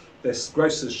to this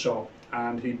grocer's shop,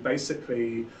 and he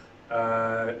basically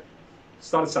started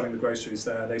selling the groceries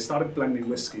there. They started blending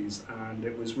whiskies, and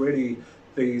it was really,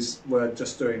 these were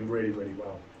just doing really, really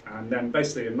well. And then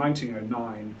basically in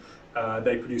 1909,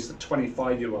 they produced a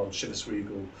 25-year-old Chivas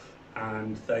Regal,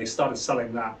 and they started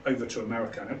selling that over to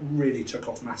America, and it really took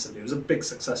off massively. It was a big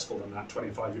success for them, that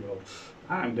 25-year-old,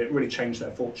 and it really changed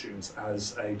their fortunes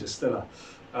as a distiller.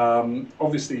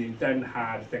 Obviously, you then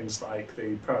had things like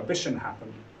the Prohibition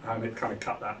happen, and it kind of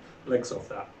cut that legs off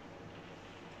that.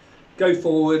 Go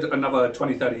forward another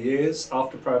 20, 30 years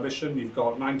after Prohibition, you've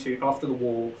got after the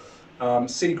war,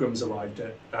 Seagram's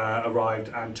arrived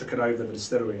and took it over the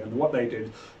distillery, and what they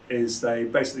did is they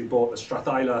basically bought the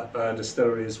Strathaila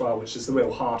distillery as well, which is the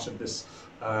real heart of this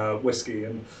whiskey,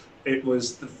 and it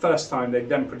was the first time they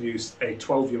then produced a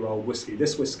 12-year-old whiskey,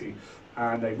 this whiskey,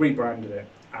 and they rebranded it,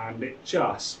 and it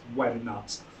just went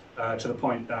nuts to the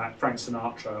point that Frank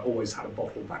Sinatra always had a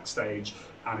bottle backstage,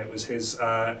 and it was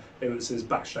his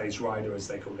backstage rider, as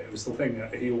they called it. It was the thing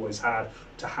that he always had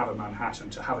to have a Manhattan,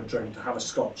 to have a drink, to have a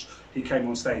scotch. He came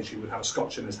on stage, he would have a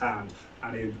scotch in his hand,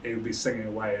 and he would be singing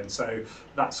away. And so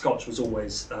that scotch was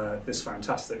always this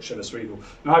fantastic Chivas Regal.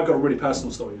 Now I've got a really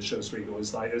personal story with Chivas Regal.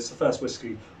 It's the first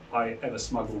whiskey I ever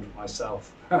smuggled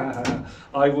myself.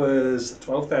 I was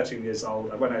 12, 13 years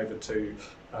old. I went over to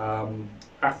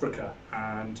Africa,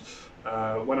 and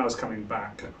when I was coming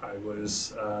back, I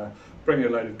was bringing a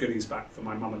load of goodies back for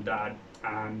my mum and dad,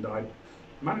 and I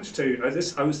managed to,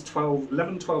 I was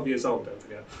 11, 12 years old, don't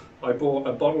forget. I bought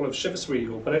a bottle of Chivas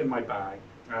Regal, put it in my bag,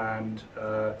 and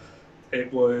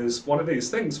it was one of these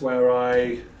things where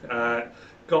I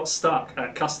got stuck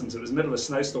at customs. It was the middle of a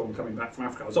snowstorm coming back from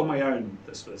Africa. I was on my own.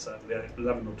 This was at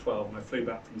 11 or 12, and I flew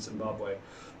back from Zimbabwe,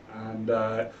 and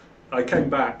I came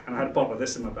back and I had a bottle of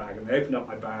this in my bag, and they opened up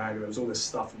my bag, and there was all this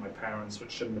stuff from my parents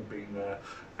which shouldn't have been there,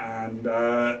 and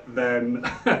then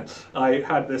I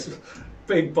had this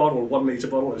big bottle, 1 litre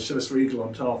bottle of Chivas Regal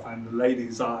on top, and the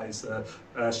lady's eyes, the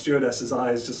stewardess's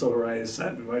eyes just sort of raised,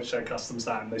 said, "We won't show customs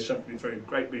that," and they shoved me through,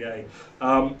 great BA.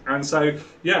 And so,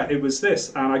 yeah, it was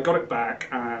this, and I got it back,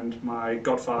 and my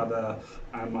godfather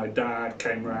and my dad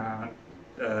came round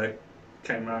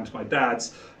to my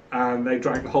dad's, and they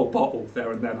drank the whole bottle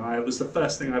there and then. It was the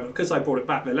first thing because I brought it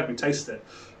back, they let me taste it.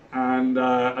 And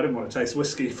I didn't want to taste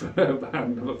whiskey for about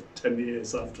another 10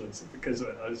 years afterwards because of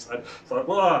it. I was like,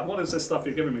 "Wow, what is this stuff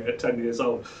you're giving me at 10 years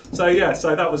old?" So yeah,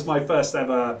 so that was my first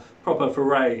ever proper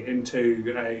foray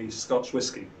into a Scotch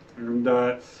whisky. And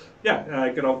yeah,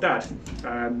 good old dad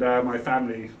and my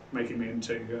family making me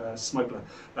into a smuggler.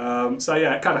 So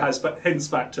yeah, it kind of has hints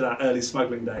back to that early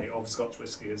smuggling day of Scotch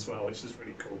whisky as well, which is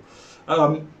really cool.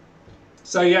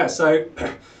 So yeah, so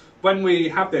when we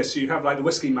have this, you have like the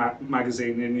Whiskey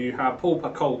magazine, and you have Paul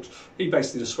Pacolt. He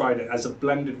basically described it as a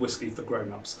blended whiskey for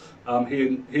grown-ups.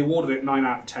 He awarded it 9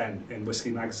 out of 10 in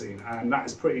Whiskey magazine, and that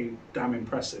is pretty damn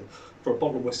impressive for a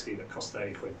bottle of whiskey that costs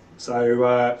 30 quid.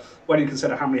 So when you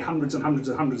consider how many hundreds and hundreds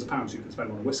and hundreds of pounds you can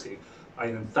spend on a whiskey,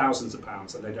 even thousands of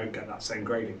pounds, and they don't get that same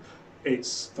grading,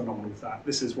 it's phenomenal for that.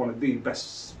 This is one of the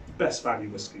best value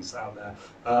whiskies out there.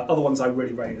 Other ones I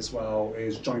really rate as well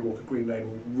is Johnnie Walker Green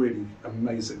Label, really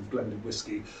amazing blended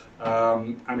whiskey.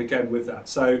 And again with that,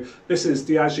 so this is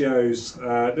Diageo's,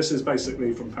 this is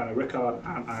basically from Pernod Ricard,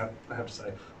 and I have to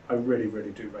say, I really,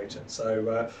 really do rate it.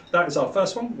 So that is our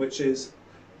first one, which is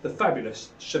the fabulous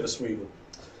Chivas Regal.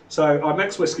 So our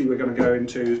next whiskey we're going to go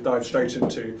into, dive straight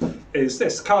into, is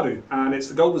this, Cardhu, and it's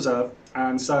the Gold Reserve.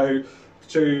 And so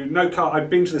to know Cardhu, I've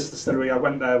been to this distillery. I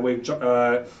went there with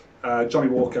Johnnie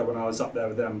Walker when I was up there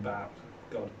with them about,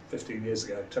 God, 15 years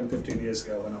ago, 10, 15 years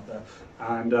ago I went up there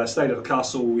and stayed at the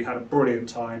castle. We had a brilliant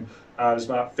time. There's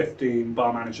about 15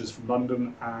 bar managers from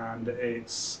London, and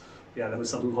yeah, there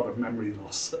was a lot of memory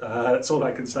loss. That's all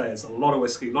I can say. It's a lot of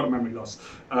whiskey, a lot of memory loss.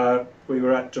 We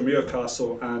were at 𝘏𝘪𝘨𝘭𝘢𝘯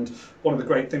Castle, and one of the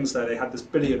great things there, they had this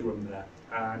billiard room there,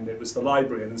 and it was the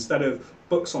library, and instead of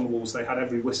books on the walls, they had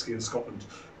every whiskey in Scotland,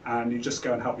 and you just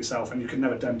go and help yourself, and you could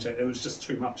never dent it. It was just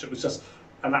too much. It was just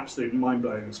an absolute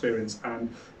mind-blowing experience. And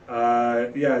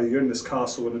yeah, you're in this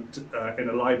castle and in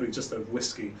a library just of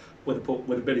whiskey with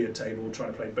a billiard table,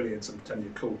 trying to play billiards and pretend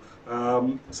you're cool.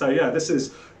 So yeah, this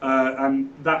is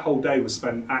and that whole day was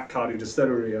spent at Cardhu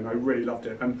Distillery, and I really loved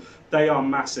it. And they are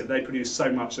massive. They produce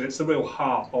so much, and it's the real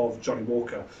heart of Johnnie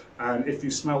Walker. And if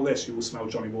you smell this, you will smell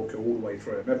Johnnie Walker all the way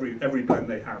through it. Every blend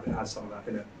they have, it has some of that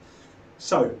in it.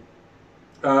 So.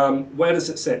 Where does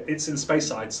it sit? It's in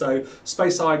Speyside. So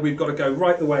Speyside, we've got to go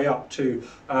right the way up to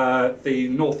the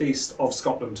northeast of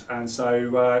Scotland. And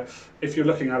so if you're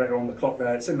looking at it on the clock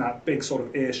there, it's in that big sort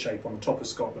of ear shape on the top of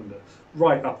Scotland,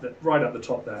 right up the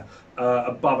top there,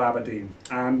 above Aberdeen.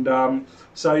 And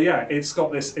so yeah, it's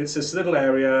this little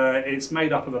area. It's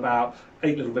made up of about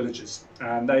 8 little villages,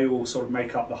 and they all sort of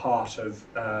make up the heart of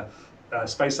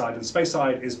Speyside. And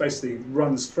Speyside is basically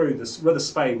runs through this river.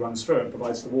 Spey runs through it and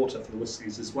provides the water for the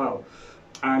whiskies as well.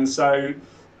 And so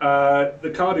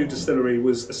the Cardhu distillery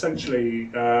was essentially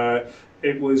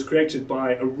it was created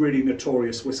by a really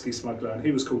notorious whiskey smuggler, and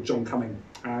he was called John Cumming,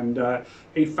 and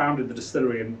he founded the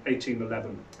distillery in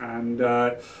 1811. And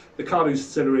the Cardhu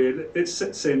distillery, it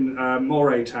sits in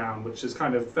𝘏𝘪𝘨𝘏𝘏 town, which is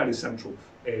kind of fairly central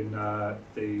in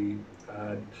the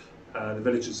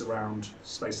villages around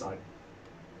Speyside.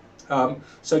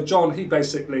 So John, he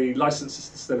basically licensed this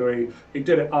distillery. He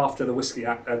did it after the Whiskey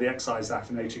Act, the Excise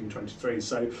Act in 1823.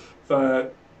 So for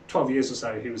 12 years or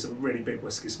so, he was a really big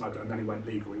whiskey smuggler, and then he went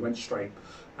legal. He went straight,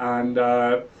 and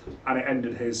it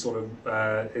ended his sort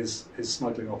of his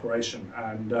smuggling operation.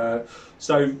 And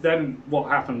so then what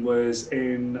happened was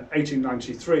in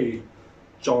 1893,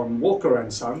 John Walker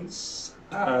and Sons.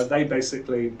 They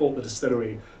basically bought the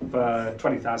distillery for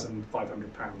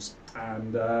 £20,500,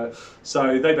 and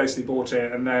so they basically bought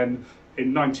it, and then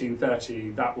in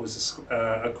 1930 that was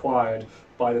acquired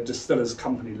by the Distillers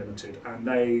Company Limited, and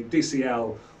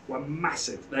DCL were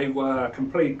massive. They were a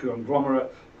complete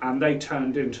conglomerate, and they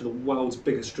turned into the world's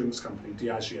biggest drinks company,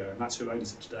 Diageo, and that's who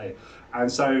owns it today. And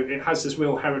so it has this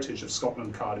real heritage of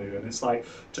Scotland, Cardhu, and it's like,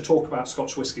 to talk about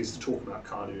Scotch whisky is to talk about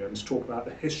Cardhu, and to talk about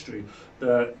the history,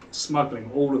 the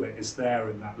smuggling, all of it is there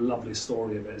in that lovely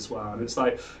story of it as well. And it's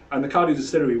like, and the Cardhu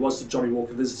distillery was the Johnnie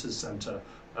Walker Visitors Centre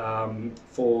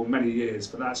for many years,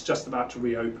 but that's just about to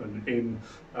reopen in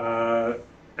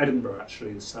Edinburgh,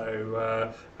 actually.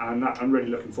 So and I'm really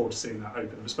looking forward to seeing that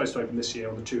open. It was supposed to open this year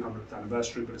on the 200th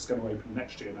anniversary, but it's going to open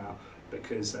next year now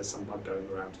because there's some bug going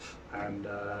around. And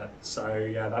so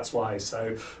yeah, that's why.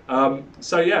 So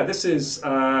so yeah, this is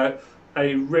a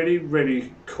really,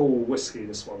 really cool whiskey,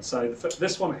 this one. So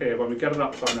this one here, when we get it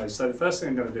up to our nose, so the first thing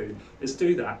I'm going to do is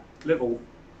do that little,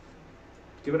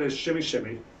 give it a shimmy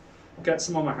shimmy, get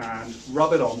some on my hand,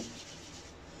 rub it on,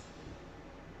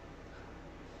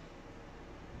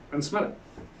 and smell it.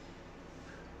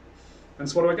 And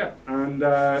so what do I get? And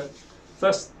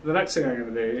first, the next thing I'm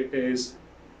going to do is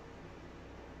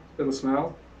little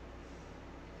smell,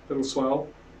 little swirl,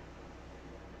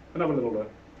 and have a little look.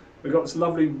 We've got this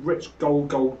lovely rich gold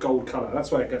colour.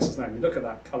 That's why it gets its name. You look at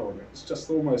that colour on it. It's just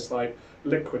almost like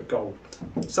liquid gold.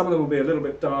 Some of them will be a little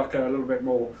bit darker, a little bit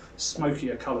more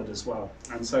smokier coloured as well.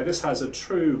 And so this has a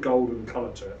true golden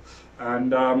colour to it.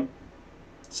 And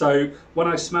so when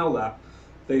I smell that,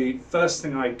 the first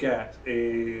thing I get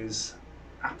is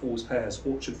apples, pears,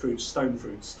 orchard fruits, stone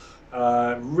fruits.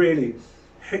 Really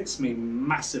hits me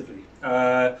massively.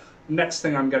 Next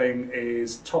thing I'm getting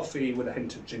is toffee with a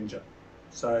hint of ginger.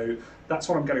 So that's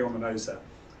what I'm getting on the nose there.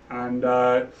 And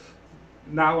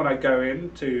now when I go in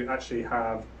to actually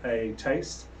have a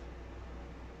taste,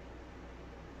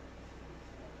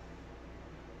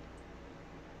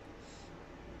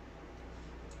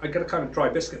 I get a kind of dry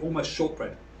biscuit, almost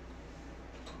shortbread.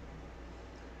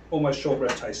 Almost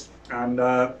shortbread taste. And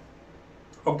I'll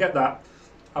get that.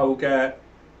 I'll get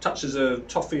touches of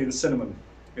toffee and cinnamon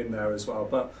in there as well.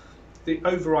 But the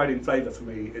overriding flavour for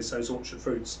me is those orchard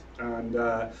fruits. And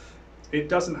it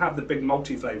doesn't have the big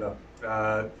malty flavour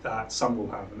that some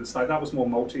will have. And it's like, that was more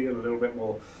malty and a little bit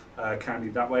more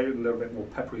candied that way, and a little bit more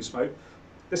peppery smoke.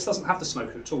 this doesn't have the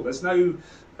smoke at all. There's no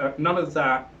none of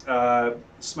that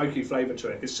smoky flavour to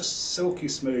it. It's just silky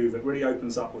smooth. It really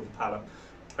opens up with the palate.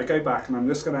 I go back and I'm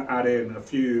just going to add in a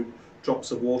few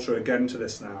drops of water again to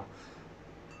this now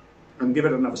and give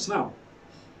it another smell.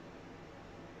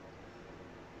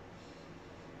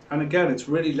 And again, it's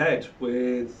really led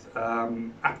with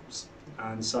apples.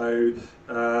 And so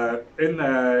in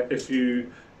there, if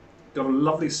you got a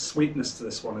lovely sweetness to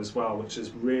this one as well, which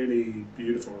is really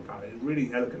beautiful about it. It's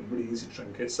really elegant, really easy to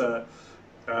drink. It's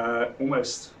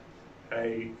almost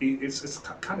it's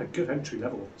kind of good entry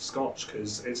level Scotch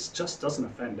because it just doesn't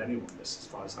offend anyone. This, as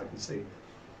far as I can see.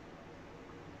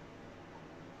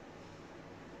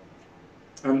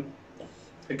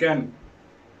 Again,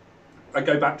 I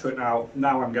go back to it now.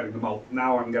 Now I'm getting the malt.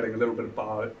 Now I'm getting a little bit of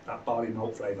that barley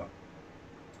malt flavour.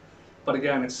 But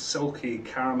again, it's silky,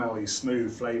 caramelly,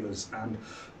 smooth flavours, and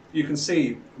you can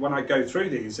see when I go through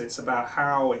these, it's about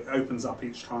how it opens up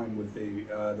each time with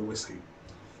the whiskey.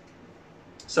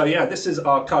 So yeah, this is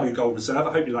our Cardhu Gold Reserve.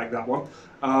 I hope you like that one.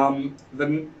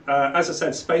 As I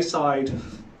said, Speyside,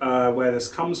 where this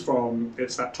comes from,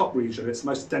 it's that top region. It's the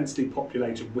most densely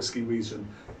populated whiskey region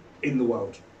in the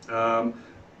world.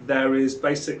 There is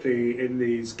basically, in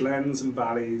these glens and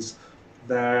valleys,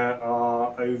 there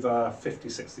are over 50,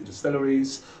 60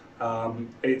 distilleries.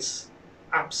 It's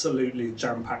absolutely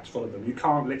jam-packed full of them. You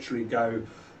can't literally go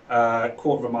a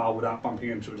quarter of a mile without bumping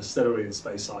into a distillery in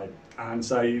Speyside. And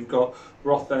so you've got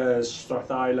Rothes,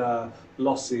 𝘏𝘪𝘨𝑒𝘪𝑒,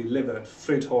 Lossy, Lillet,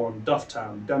 𝘏𝘪𝘨𝑒𝑟𝑒,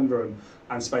 Dufftown, Denveran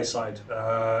and Speyside,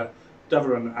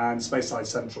 Deveren and Speyside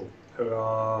Central, who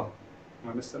are,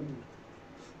 am I missed them?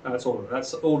 That's all of it.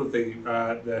 That's all of the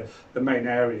main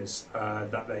areas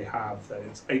that they have.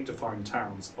 It's 8 defined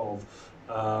towns of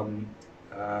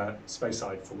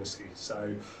Speyside for whiskey.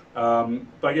 So,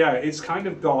 but yeah, it's kind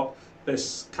of got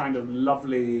this kind of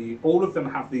lovely. All of them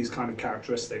have these kind of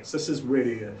characteristics. This is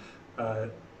really a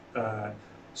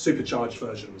supercharged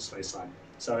version of Speyside.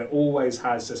 So it always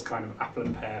has this kind of apple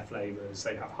and pear flavours.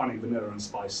 They have honey, vanilla, and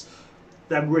spice.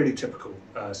 They're really typical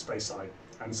Speyside.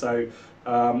 And so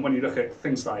when you look at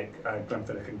things like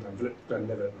Glenfiddich and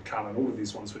Glenlivet and Callan, all of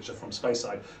these ones which are from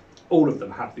Speyside, all of them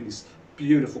have these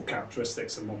beautiful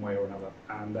characteristics in one way or another,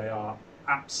 and they are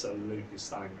absolutely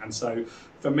stunning. And so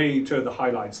for me, two of the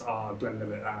highlights are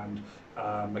Glenlivet and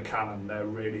Macallan. They're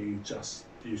really just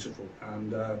beautiful.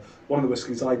 And one of the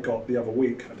whiskies I got the other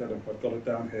week, I don't know if I've got it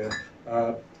down here,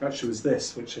 actually was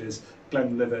this, which is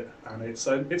Glenlivet, and it's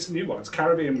a new one. It's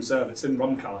Caribbean Reserve. It's in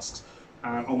rum casks.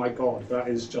 And oh my god, that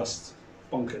is just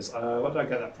bonkers. Where did I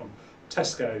get that from?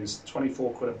 Tesco's,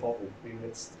 24 quid a bottle. I mean,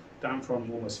 it's down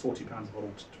from almost £40 a bottle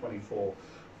to 24.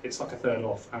 It's like a third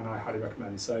off, and I highly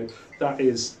recommend. So that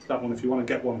is that one if you want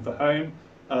to get one for home.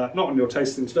 Not on your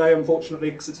tasting today, unfortunately,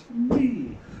 because it's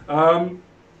me.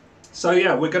 So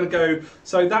yeah, we're going to go.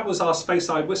 So that was our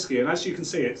Speyside whiskey, and as you can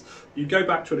see, you go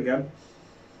back to it again.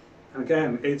 And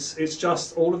again, it's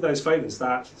just all of those flavours,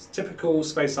 that typical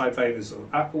Speyside flavours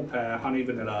of apple, pear, honey,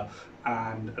 vanilla,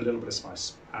 and a little bit of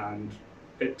spice, and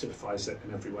it typifies it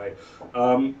in every way.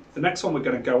 The next one we're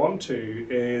going to go on to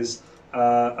is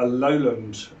a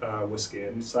Lowland whiskey,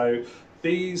 and so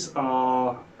these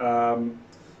are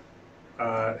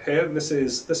here. This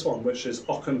is this one, which is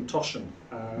Auchentoshan,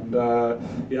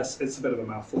 and yes, it's a bit of a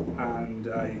mouthful, and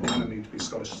you kind of need to be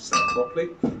Scottish to say it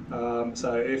properly.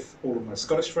 So if all of my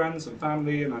Scottish friends and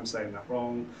family, and I'm saying that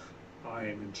wrong, I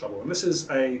am in trouble. And this is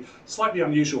a slightly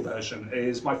unusual version.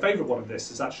 Is my favourite one of this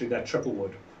is actually their triple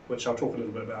wood, which I'll talk a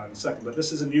little bit about in a second, but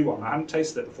this is a new one. I hadn't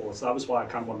tasted it before, so that was why I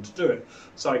kind of wanted to do it,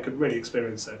 so I could really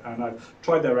experience it. And I've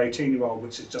tried their 18-year-old,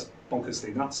 which is just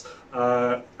bonkersly nuts,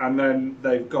 and then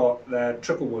they've got their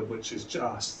triple wood, which is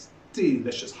just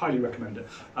delicious, highly recommend it.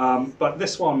 But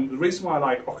this one, the reason why I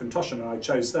like Auchentoshan and I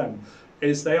chose them,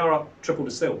 is they are triple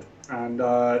distilled, and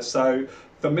so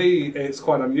for me it's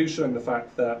quite unusual in the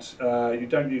fact that you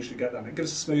don't usually get that. And it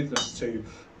gives a smoothness to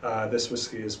this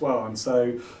whiskey as well, and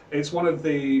so it's one of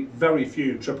the very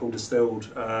few triple distilled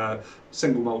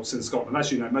single malts in Scotland.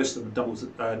 As you know, most of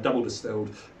them are double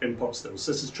distilled in pot stills.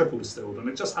 So this is triple distilled, and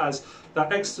it just has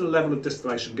that extra level of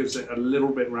distillation, gives it a little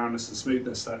bit roundness and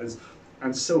smoothness that is,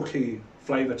 and silky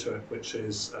flavour to it, which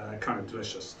is kind of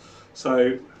delicious.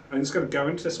 So I'm just going to go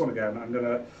into this one again. I'm going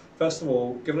to first of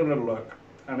all give it a little look,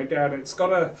 and again, it's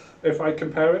got a, if I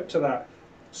compare it to that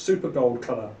super gold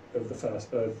colour of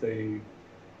the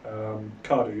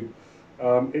Cardhu,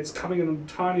 it's coming in a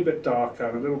tiny bit darker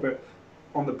and a little bit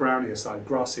on the brownier side,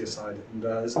 grassier side, and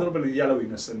there's a little bit of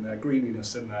yellowiness in there,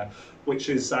 greeniness in there, which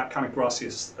is that kind of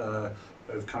grassiest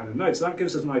of kind of notes. So that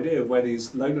gives us an idea of where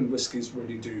these Lowland whiskies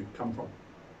really do come from.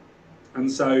 And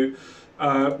so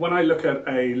when I look at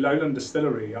a Lowland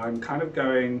distillery, I'm kind of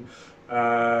going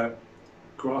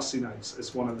grassy notes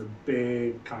is one of the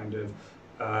big kind of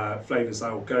flavours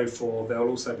I will go for. There'll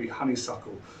also be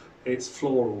honeysuckle. It's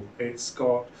floral. It's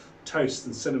got toast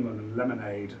and cinnamon and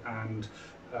lemonade and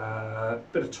a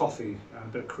bit of toffee and a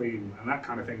bit of cream and that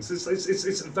kind of thing. So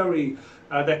it's very,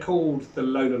 they're called the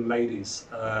Lowland ladies,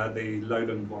 the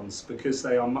Lowland ones, because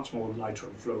they are much more lighter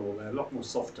and floral. They're a lot more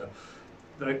softer.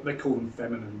 They call them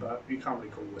feminine, but you can't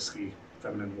really call whiskey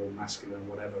feminine or masculine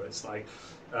or whatever. It's like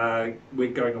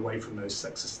we're going away from those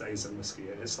sexist days in whiskey.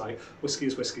 It's like whiskey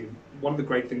is whiskey. One of the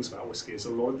great things about whiskey is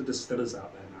a lot of the distillers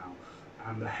out there now,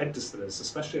 and the head distillers,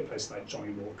 especially a place like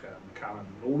Johnnie Walker and Macallan,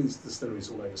 and all these distilleries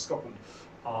all over Scotland,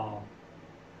 are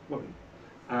women.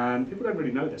 And people don't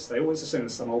really know this. They always assume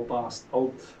it's some old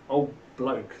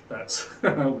bloke that's,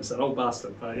 I almost said old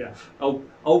bastard, but yeah,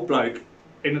 old bloke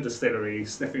in a distillery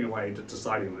sniffing away,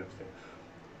 deciding on everything.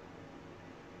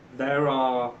 There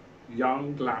are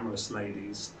young, glamorous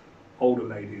ladies, older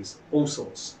ladies, all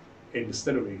sorts, in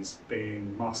distilleries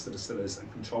being master distillers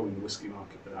and controlling the whiskey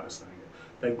market without us knowing it.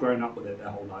 They've grown up with it their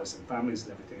whole lives and families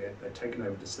and everything. They've taken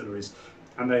over distilleries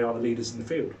and they are the leaders in the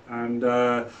field. And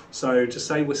so to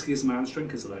say whiskey is a man's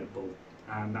drink is a load of bull,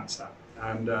 and that's that.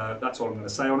 And that's all I'm going to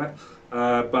say on it.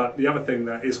 But the other thing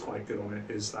that is quite good on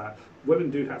it is that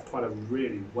women do have quite a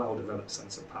really well-developed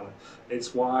sense of palate.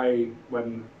 It's why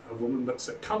when a woman looks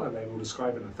at colour, they will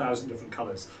describe it in 1,000 different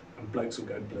colours, and blokes will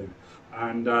go blue.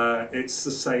 And it's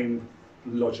the same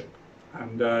logic.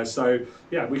 And so,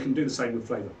 yeah, we can do the same with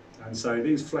flavour. And so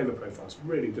these flavour profiles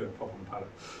really do a pop on the palate.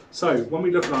 So when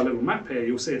we look at our little map here,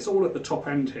 you'll see it's all at the top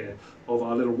end here of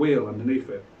our little wheel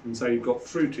underneath it. And so you've got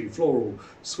fruity, floral,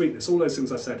 sweetness, all those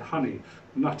things I said, honey,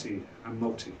 nutty and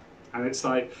malty. And it's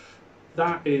like,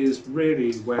 that is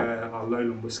really where our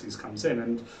Lowland whiskies comes in.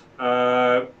 And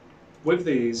with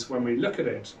these, when we look at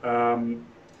it,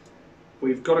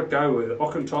 we've got to go with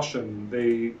Auchentoshan.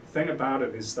 The thing about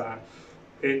it is that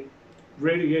it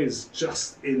really is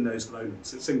just in those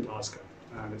lowlands. It's in Glasgow,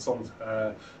 and it's on.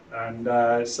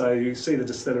 So you see the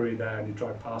distillery there, and you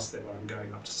drive past it when I'm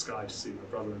going up to Skye to see my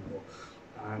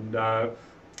brother-in-law, and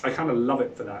I kind of love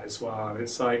it for that as well. And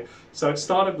it's like, so it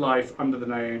started life under the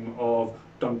name of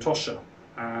Auchentoshan,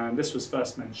 and this was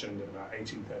first mentioned in about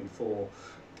 1834,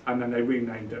 and then they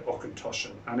renamed it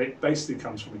Auchentoshan, and it basically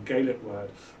comes from a Gaelic word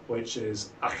which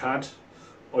is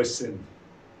𝘏𝘪𝘨𝘭𝘢𝘯𝘥,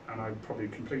 and I probably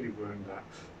completely ruined that.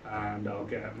 And I'll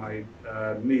get my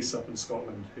niece up in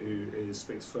Scotland who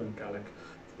speaks fluent Gaelic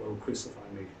will crucify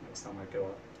me next time I go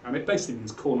up. And it basically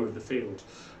means corner of the field.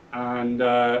 And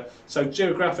so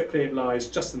geographically it lies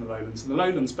just in the lowlands. And the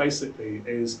lowlands basically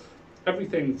is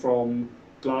everything from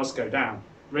Glasgow down,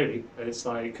 really. It's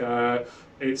like,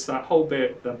 it's that whole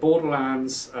bit, the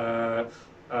borderlands, all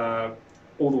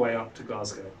the way up to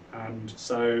Glasgow. And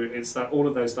so it's that all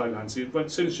of those lowlands.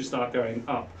 As soon as you start going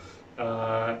up,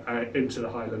 into the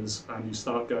Highlands, and you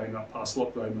start going up past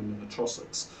Loch Lomond and the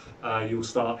Trossachs, you'll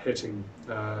start hitting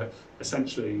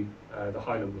essentially the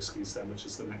Highland whiskies then, which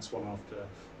is the next one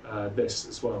after this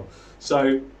as well.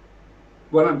 So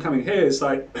when I'm coming here, it's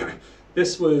like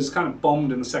this was kind of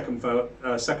bombed in the Second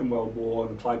World War,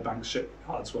 and the Clydebank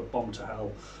shipyards were bombed to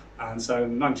hell. And so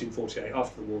in 1948,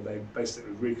 after the war, they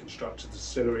basically reconstructed the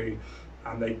distillery,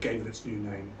 and they gave it its new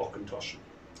name, Auchentoshan.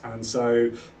 And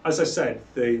so, as I said,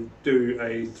 they do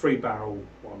a 3-barrel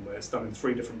one where it's done in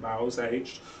 3 different barrels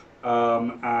aged,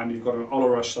 and you've got an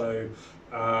Oloroso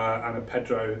and a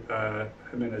Pedro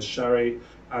Jimenez sherry,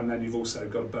 and then you've also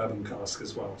got a bourbon cask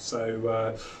as well.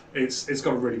 So it's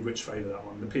got a really rich flavour, that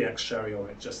one. The PX sherry on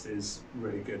it just is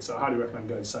really good. So I highly recommend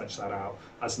going and search that out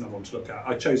as another one to look at.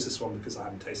 I chose this one because I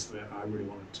hadn't tasted it and I really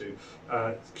wanted to.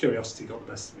 Curiosity got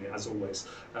the best of me, as always,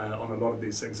 on a lot of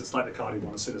these things. It's like the Cardhu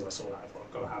one. As soon as I saw that, I thought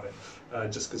I've got to have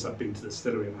it, just because I've been to the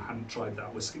distillery and I hadn't tried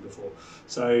that whiskey before.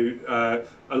 So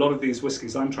a lot of these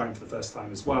whiskies I'm trying for the first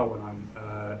time as well when I'm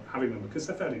having them, because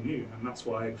they're fairly new, and that's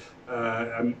why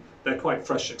they're quite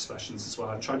fresh expressions as well.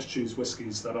 I try to choose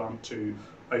whiskies that aren't too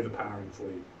overpowering for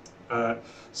you.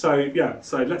 So yeah,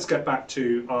 so let's get back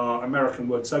to our American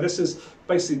wood. So this is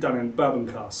basically done in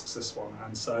bourbon casks, this one,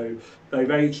 and so they've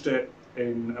aged it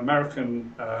in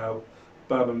American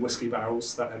bourbon whiskey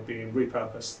barrels that have been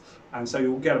repurposed, and so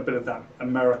you'll get a bit of that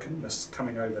Americanness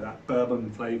coming over, that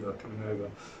bourbon flavour coming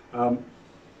over.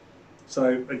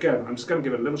 So again, I'm just going to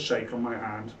give it a little shake on my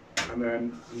hand, and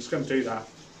then I'm just going to do that.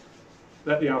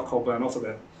 Let the alcohol burn off a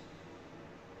bit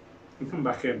and come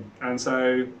back in. And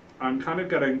so I'm kind of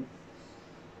getting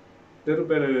a little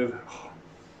bit of,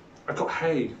 I've got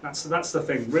hay. That's the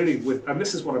thing really with, and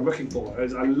this is what I'm looking for.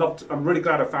 I'm really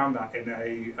glad I found that in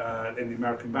the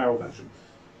American barrel version,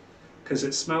 because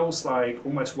it smells like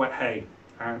almost wet hay,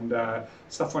 and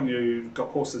stuff when you've got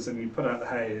horses and you put out the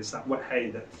hay, it's that wet hay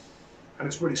that, and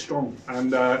it's really strong,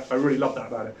 and I really love that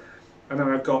about it. And then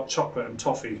I've got chocolate and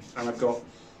toffee, and I've got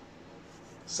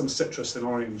some citrus and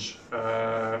orange,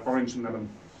 orange and lemon,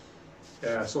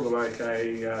 yeah, sort of like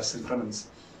a St. Clements.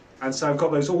 And so I've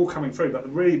got those all coming through, but the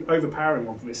really overpowering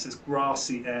one for this is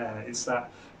grassy air. It's that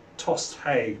tossed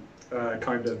hay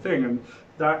kind of thing, and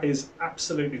that is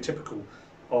absolutely typical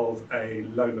of a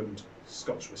Lowland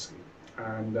Scotch whisky.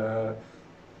 And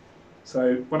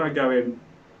so when I go in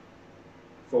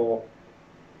for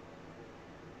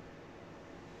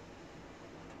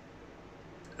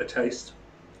a taste,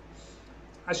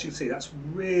 as you can see, that's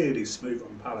really smooth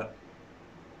on the palate.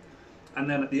 And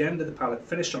then at the end of the palate,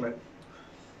 finish on it,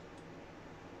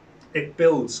 it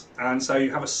builds, and so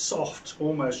you have a soft,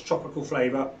 almost tropical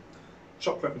flavour,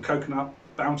 chocolate and coconut,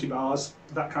 bounty bars,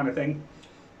 that kind of thing,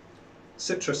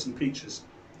 citrus and peaches,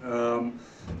 and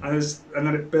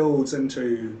then it builds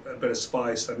into a bit of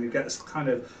spice, and you get this kind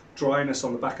of dryness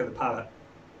on the back of the palate.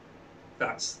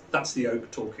 That's the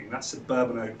oak talking, that's the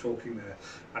bourbon oak talking there,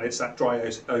 and it's that dry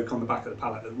oak on the back of the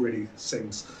palate that really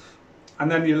sings.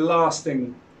 And then your last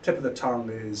thing, tip of the tongue,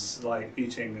 is like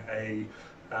eating a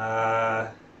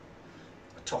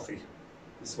toffee,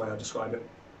 is the way I describe it.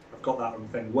 I've got that on the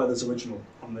thing, Werther's Original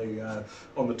on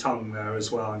the tongue there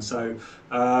as well, and so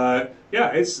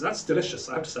yeah, that's delicious.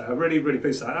 I have to say, I'm really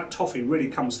pleased with that. That toffee really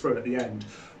comes through at the end,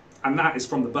 and that is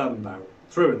from the bourbon barrel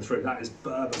through and through. That is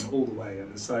bourbon all the way,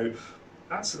 and so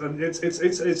that's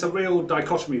it's a real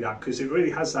dichotomy, that, because it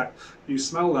really has that. You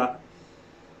smell that,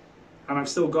 and I've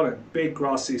still got it, big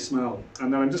grassy smell,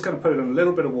 and then I'm just going to put it in a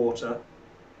little bit of water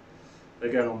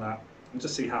again on that, and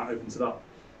just see how it opens it up.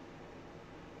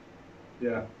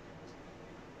 Yeah.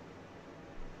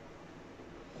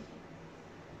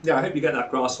 Yeah, I hope you get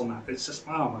that grass on that. It's just,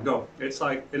 oh my god, it's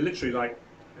like, it literally like,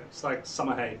 it's like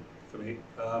summer hay for me.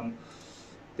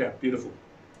 Yeah, beautiful.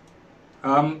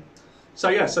 So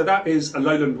yeah, so that is a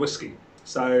Lowland whisky.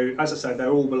 So as I said,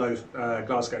 they're all below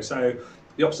Glasgow. So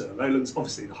the opposite of Lowlands,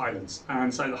 obviously the Highlands.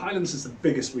 And so the Highlands is the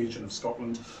biggest region of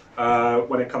Scotland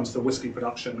when it comes to whisky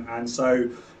production. And so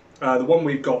the one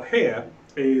we've got here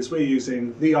is we're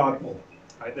using the Ardmore,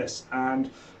 like this.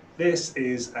 And this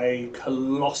is a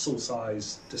colossal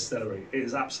size distillery. It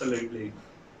is absolutely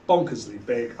bonkersly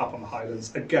big up on the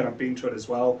Highlands. Again, I've been to it as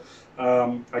well.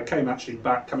 I came actually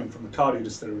back coming from the Cardhu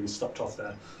distillery, stopped off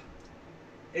there.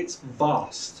 It's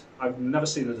vast. I've never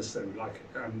seen a distillery like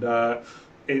it. And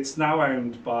it's now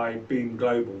owned by Beam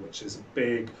Global, which is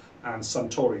big, and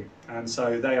Suntory. And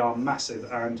so they are massive.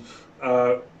 And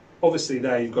obviously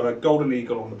there you've got a golden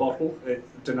eagle on the bottle. It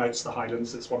denotes the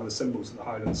Highlands. It's one of the symbols of the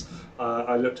Highlands.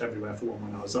 I looked everywhere for one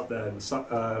when I was up there in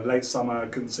the late summer. I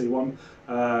couldn't see one.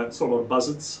 Saw a lot of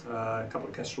buzzards, a couple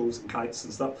of kestrels and kites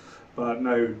and stuff, but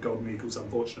no golden eagles,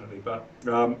 unfortunately. But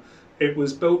it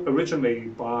was built originally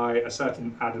by a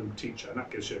certain Adam teacher, and that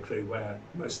gives you a clue where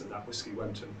most of that whisky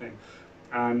went and thing.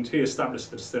 And he established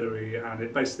the distillery, and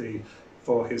it basically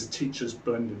for his teacher's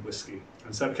blended whisky,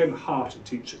 and so it became the heart of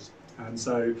teachers. And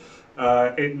so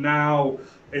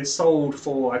it's sold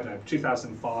for, I don't know,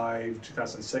 2005,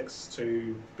 2006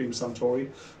 to Beam Suntory,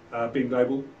 Beam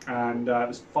Global, and it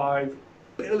was $5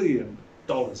 billion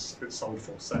it sold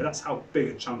for. So that's how big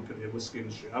a chunk of the whisky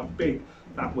industry, how big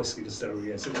that whisky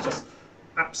distillery is. It was just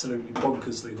absolutely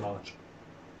bonkersly large.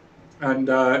 And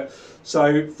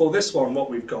so for this one, what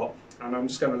we've got, and I'm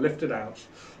just going to lift it out,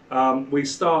 we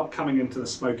start coming into the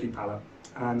smoky palate.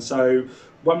 And so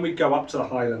when we go up to the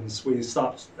Highlands, we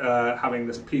start having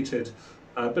this peated,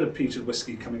 bit of peated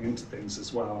whisky coming into things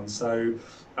as well. And so,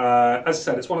 as I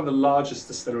said, it's one of the largest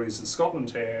distilleries in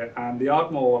Scotland here, and the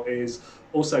Ardmore is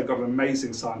also got an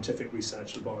amazing scientific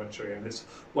research laboratory, and it's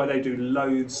where they do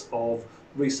loads of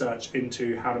research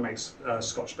into how to make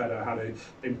Scotch better, how to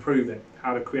improve it,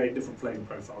 how to create different flavour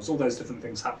profiles, all those different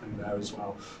things happening there as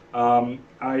well.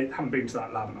 I haven't been to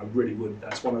that lab, and I really would.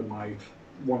 That's one of my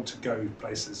want to go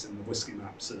places in the whisky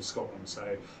maps of Scotland,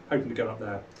 so hoping to get up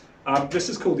there. This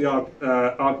is called the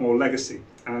Ardmore Legacy,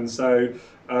 and so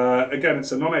again,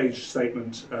 it's a non-age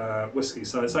statement whisky,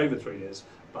 so it's over 3 years,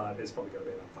 but it's probably going to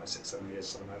be about 5, 6, 7 years,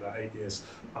 something like that, 8 years,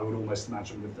 I would almost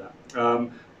imagine with that.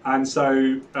 And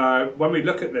so when we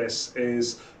look at this,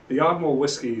 is the Ardmore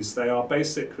whiskies, they are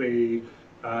basically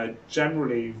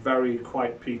generally very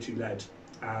quite peaty led,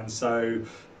 and so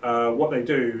what they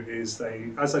do is they,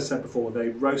 as I said before, they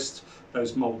roast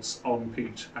those malts on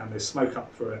peat and they smoke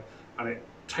up through it, and it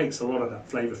takes a lot of that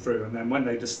flavour through, and then when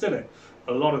they distill it,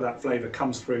 a lot of that flavour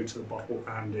comes through to the bottle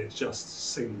and it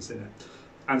just sings in it.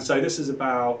 And so this is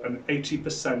about an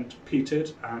 80%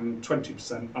 peated and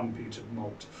 20% unpeated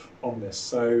malt on this.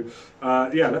 So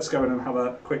yeah, let's go in and have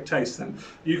a quick taste. And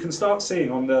you can start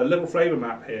seeing on the little flavour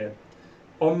map here,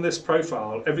 on this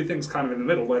profile, everything's kind of in the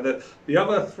middle, where the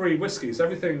other three whiskies,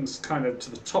 everything's kind of to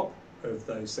the top of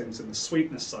those things in the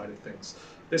sweetness side of things.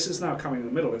 This is now coming in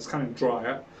the middle. It's coming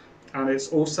drier, and it's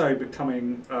also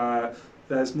becoming,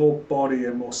 there's more body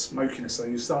and more smokiness, so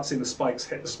you start seeing the spikes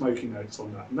hit the smoky notes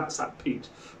on that, and that's that peat.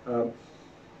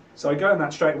 So I go in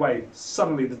that straight away,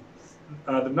 suddenly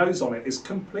the nose on it is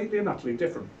completely and utterly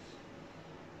different.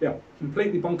 Yeah,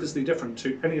 completely bonkersly different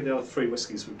to any of the other three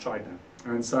whiskies we've tried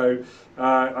now. And so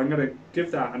I'm going to give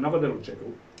that another little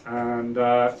jiggle and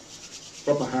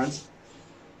rub my hands.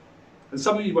 And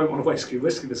some of you won't want to waste your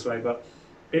whiskey this way, but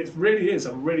it really is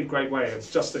a really great way of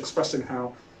just expressing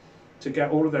how to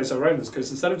get all of those aromas, because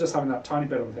instead of just having that tiny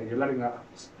bit of thing, you're letting that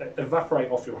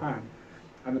evaporate off your hand,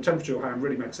 and the temperature of your hand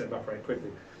really makes it evaporate quickly.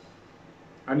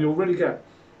 And you'll really get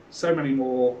so many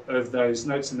more of those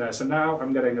notes in there. So now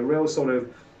I'm getting a real sort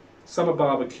of summer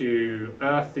barbecue,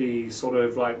 earthy, sort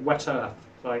of like wet earth,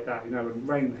 like that, you know, when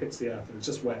rain hits the earth and it's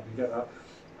just wet, and you get that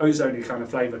ozone-y kind of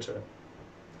flavour to it.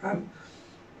 And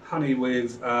honey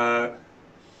with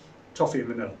toffee and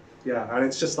vanilla. Yeah, and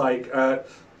it's just like,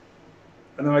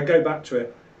 and then I go back to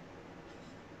it,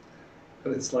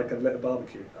 and it's like a little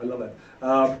barbecue. I love it.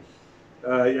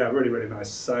 Yeah, really, really nice.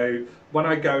 So when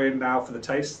I go in now for the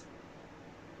taste,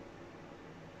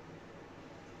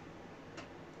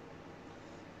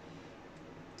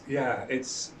 yeah,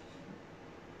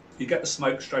 you get the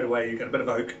smoke straight away, you get a bit of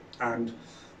oak, and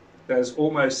there's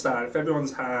almost that, if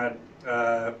everyone's had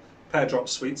pear drop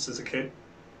sweets as a kid,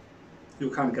 you'll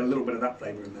kind of get a little bit of that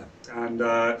flavour in there. And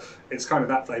it's kind of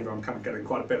that flavour I'm kind of getting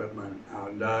quite a bit at the moment.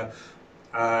 And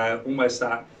almost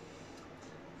that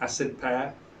acid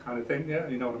pear kind of thing, yeah,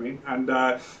 you know what I mean? And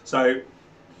so,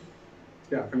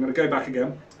 yeah, I'm going to go back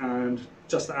again and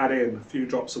just add in a few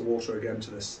drops of water again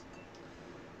to this.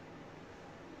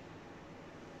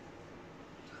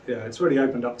 Yeah, it's really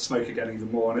opened up the smoke again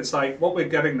even more, and it's like what we're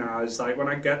getting now is like when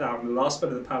I get that on the last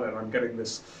bit of the palate, I'm getting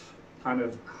this kind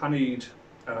of honeyed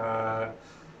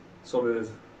sort of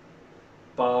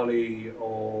barley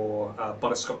or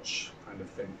butterscotch kind of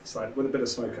thing. It's like with a bit of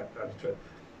smoke added to it.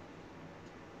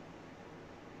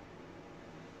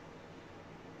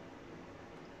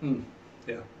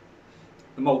 Yeah,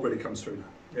 the malt really comes through now.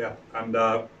 Yeah, and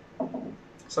so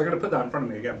I'm going to put that in front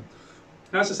of me again.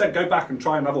 Now, as I said, go back and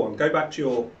try another one. Go back to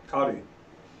your Cardhu.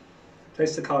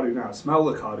 Taste the Cardhu now. Smell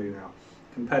the Cardhu now,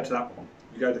 compared to that one.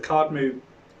 You go the Cardhu,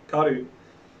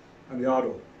 and the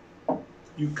Ardmore.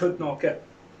 You could not get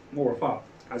more apart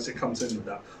as it comes in with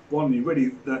that. One,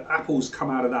 the apples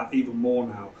come out of that even more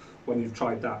now when you've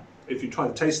tried that. If you try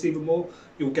the taste even more,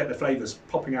 you'll get the flavours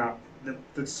popping out. The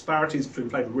disparities between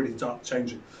flavour really start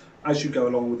changing as you go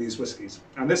along with these whiskies.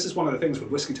 And this is one of the things with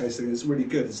whisky tasting is really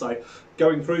good. It's like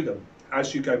going through them.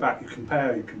 As you go back, you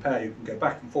compare, you can go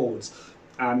back and forwards.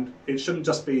 And it shouldn't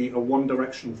just be a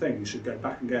one-directional thing. You should go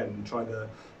back again and try the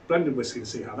blended whiskey to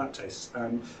see how that tastes.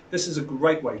 And this is a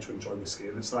great way to enjoy whiskey.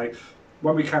 And it's like,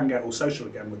 when we can get all social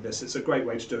again with this, it's a great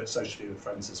way to do it socially with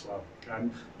friends as well. And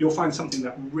you'll find something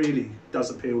that really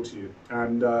does appeal to you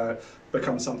and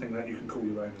become something that you can call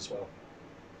your own as well.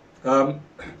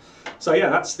 So yeah,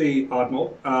 that's the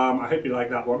Ardmore. I hope you like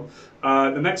that one.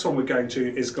 The next one we're going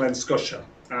to is Glen Scocia.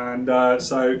 And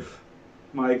so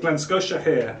my Glen Scocia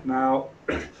here, now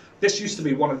this used to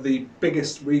be one of the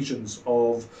biggest regions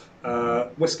of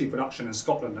whisky production in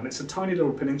Scotland, and it's a tiny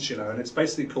little peninsula, and it's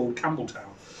basically called Campbeltown.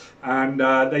 And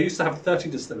they used to have 30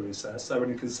 distilleries there, so when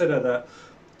you consider that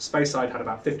Speyside had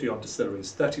about 50 odd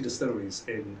distilleries, 30 distilleries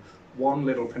in one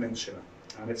little peninsula,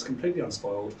 and it's completely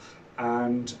unspoiled,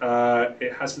 and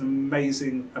it has an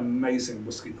amazing, amazing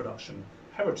whisky production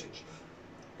heritage.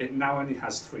 It now only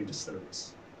has 3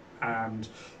 distilleries. And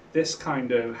this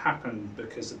kind of happened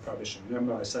because of Prohibition.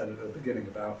 Remember I said at the beginning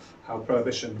about how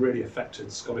Prohibition really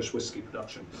affected Scottish whisky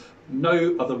production.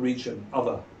 No other region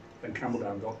other than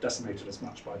Campbeltown got decimated as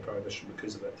much by Prohibition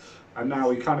because of it. And now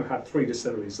we kind of had 3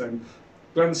 distilleries. And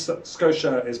Glen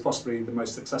Scocia is possibly the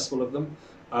most successful of them.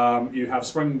 You have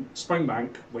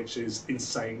Springbank, which is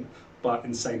insane, but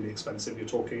insanely expensive. You're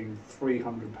talking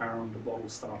 £300 a bottle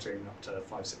starting up to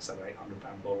 £500, £600, £700,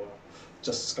 £800 bottle.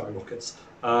 Just skyrockets.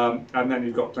 And then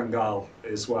you've got Glengall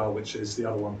as well, which is the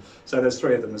other one. So there's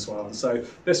 3 of them as well. And so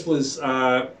this was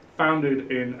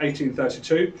founded in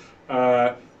 1832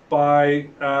 by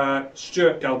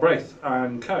Stuart Galbraith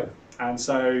and co. And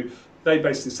so they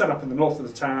basically set up in the north of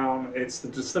the town. It's the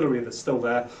distillery that's still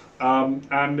there,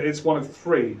 and it's one of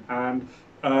 3. And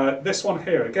This one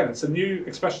here, again, it's a new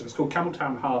expression. It's called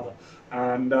Campbeltown Harbour,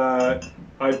 and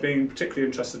I've been particularly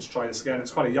interested to try this again.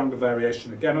 It's quite a younger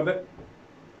variation again of it.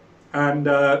 And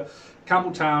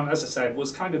Campbeltown, as I said,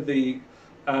 was kind of the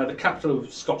capital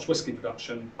of Scotch whisky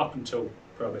production up until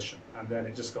Prohibition, and then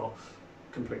it just got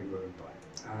completely ruined by it.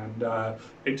 And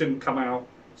it didn't come out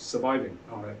surviving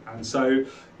on it. And so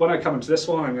when I come into this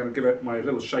one, I'm going to give it my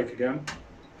little shake again.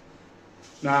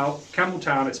 Now,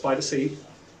 Campbeltown, it's by the sea.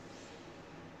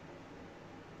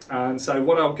 And so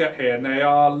what I'll get here, and they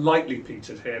are lightly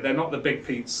peated here. They're not the big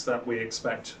peats that we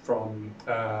expect from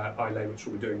Islay, which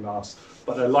we'll be doing last,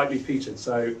 but they're lightly peated.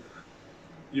 So,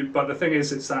 but the thing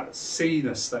is, it's that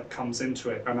seaness that comes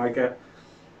into it, and I get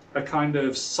a kind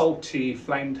of salty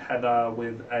flamed heather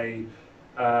with a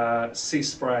sea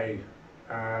spray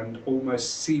and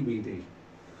almost seaweedy,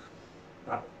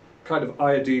 that kind of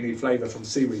iodine-y flavour from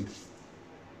seaweed.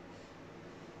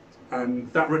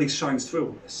 And that really shines through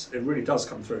all this. It really does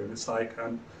come through. And it's like,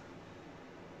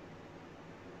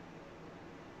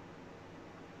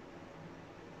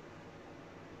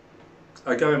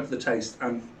 I go in for the taste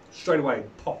and straight away,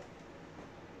 pop.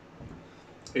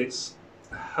 It's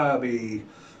herby,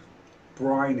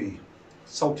 briny,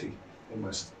 salty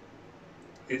almost.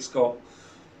 It's got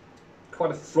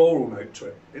quite a floral note to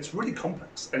it. It's really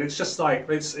complex. And it's just like,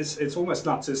 it's almost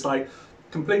nuts. It's like,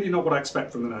 completely not what I expect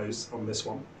from the nose on this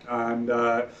one, and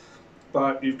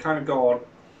but you've kind of got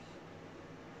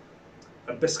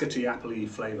a biscuity, appley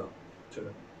flavour to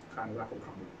it, kind of apple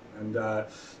crumble, and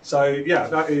so yeah,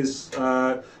 that is.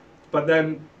 But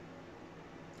then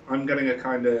I'm getting a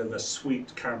kind of a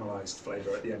sweet caramelised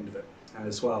flavour at the end of it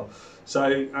as well.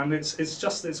 So and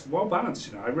it's well balanced,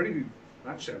 you know. I really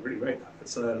rate that.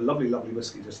 It's a lovely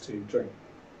whiskey just to drink.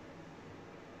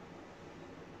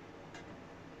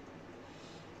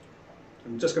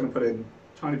 I'm just going to put in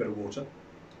a tiny bit of water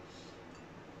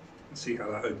and see how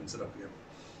that opens it up again.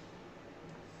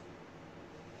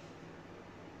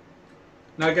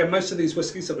 Now again, most of these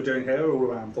whiskies that we're doing here are all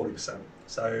around 40%,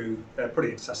 so they're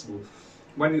pretty accessible.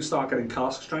 When you start getting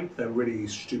cask strength, they're really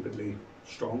stupidly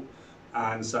strong,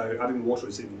 and so adding water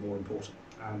is even more important,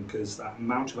 because that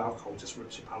amount of alcohol just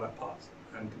rips your palate apart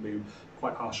and can be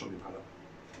quite harsh on your palate.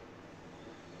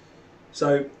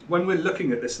 So when we're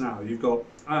looking at this now, you've got,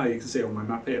 you can see on my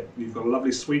map here, you've got a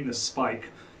lovely sweetness spike,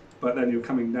 but then you're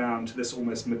coming down to this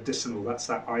almost medicinal, that's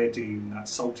that iodine, that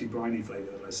salty, briny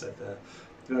flavour that I said there.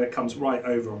 Then it comes right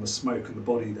over on the smoke and the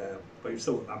body there, but you've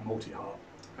still got that malty heart.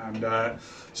 And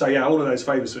so yeah, all of those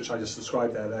flavours which I just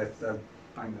described there, they're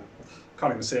bang there.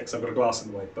 Can't even see it because I've got a glass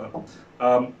in the way,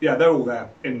 but yeah, they're all there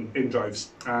in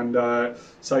droves. And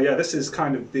so yeah, this is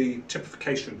kind of the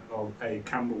typification of a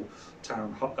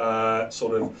Campbeltown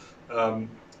sort of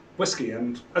whisky.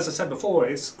 And as I said before,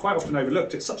 it's quite often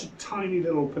overlooked. It's such a tiny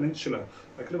little peninsula,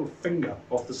 like a little finger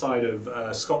off the side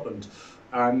of Scotland.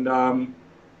 And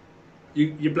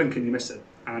you blink and you miss it,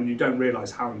 and you don't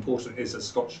realise how important it is as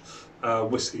Scotch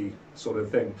whisky sort of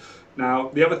thing. Now,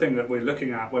 the other thing that we're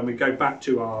looking at when we go back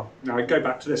to now I go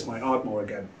back to this, my Ardmore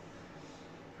again,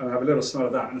 and I have a little smell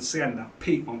of that, and it's again that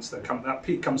peat monster, that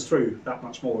peat comes through that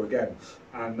much more again,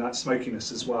 and that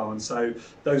smokiness as well, and so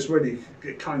those really,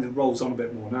 it kind of rolls on a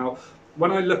bit more. Now,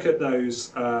 when I look at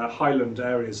those Highland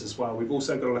areas as well, we've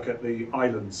also got to look at the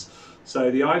islands.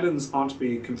 So the islands aren't to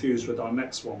be confused with our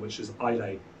next one, which is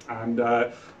Islay. And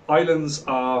islands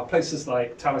are places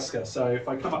like Talisker. So if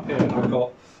I come up here, I've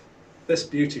got this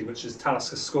beauty, which is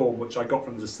Talisker Scorn, which I got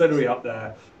from the distillery up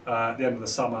there at the end of the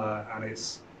summer, and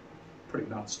it's pretty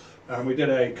nuts. And we did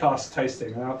a cask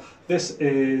tasting. Now, this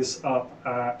is up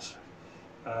at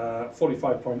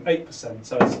 45.8%,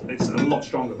 so it's a lot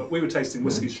stronger, but we were tasting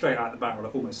whiskey straight out of the barrel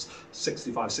at almost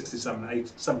 65, 67,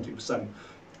 70%,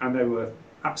 and they were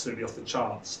absolutely off the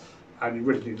charts. And you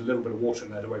really need a little bit of water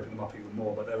in there to open them up even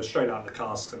more, but they were straight out of the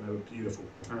casks and they were beautiful.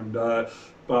 And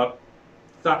but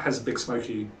that has a big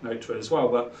smoky note to it as well.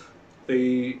 But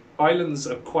the islands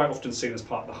are quite often seen as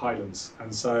part of the Highlands,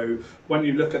 and so when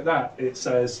you look at that, it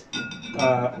says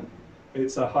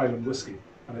it's a Highland whisky,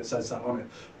 and it says that on it.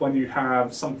 When you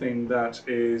have something that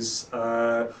is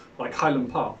like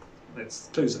Highland Park, it's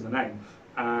clues in the name.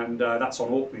 And that's on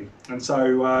Orkney, and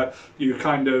so you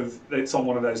kind of, it's on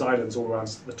one of those islands all around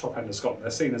the top end of Scotland.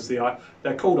 They're seen as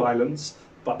they're called islands,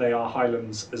 but they are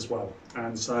Highlands as well,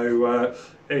 and so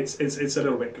it's a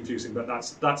little bit confusing, but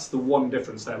that's the one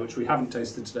difference there, which we haven't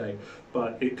tasted today,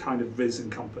 but it kind of is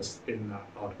encompassed in that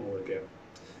Ardmore again.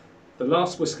 The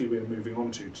last whisky we're moving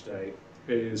on to today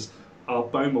is our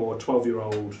Bowmore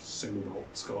 12-year-old single malt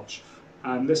Scotch,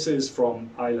 and this is from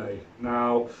Islay.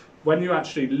 Now, when you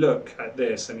actually look at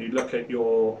this and you look at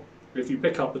if you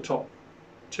pick up the top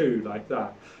two like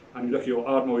that, and you look at your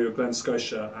Ardmore, your Glen,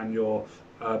 Scocia, and your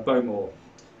Bowmore,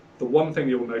 the one thing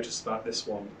you'll notice about this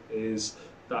one is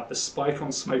that the spike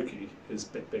on smoky is a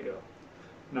bit bigger.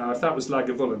 Now, if that was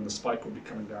𝘏𝙗𝙗𝙯𝙮, the spike would be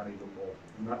coming down even more,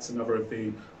 and that's another of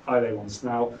the Islay ones.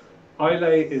 Now,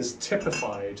 Islay is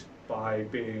typified by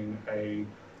being the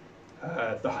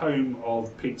home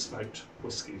of peat smoked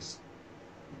whiskies.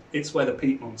 It's where the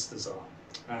peat monsters are,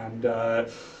 and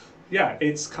yeah,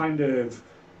 it's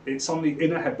on the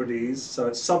Inner Hebrides, so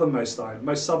it's southernmost island,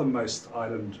 most southernmost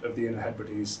island of the Inner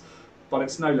Hebrides, but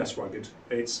it's no less rugged.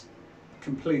 It's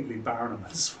completely barren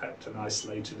and swept and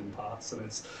isolated in parts,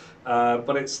 and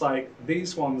but it's like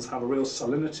these ones have a real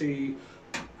salinity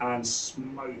and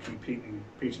smoky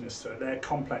peatiness to it. They're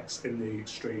complex in the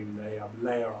extreme. They have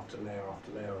layer after layer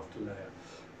after layer after layer,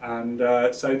 and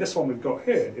so this one we've got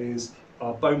here is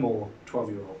our Bowmore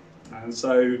 12-year-old, and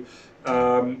so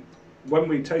when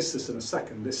we taste this in a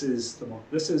second, this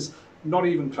is not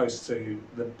even close to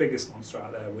the biggest monster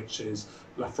out there, which is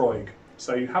𝘏𝑃𝑅𝑜𝑖𝑔.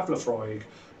 So you have 𝘏𝑃𝑅𝑜𝑖𝑔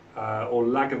or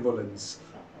𝘏𝑃𝑅𝑜𝑖𝑔,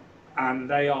 and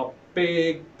they are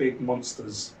big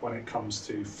monsters when it comes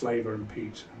to flavour and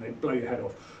peat, and they blow your head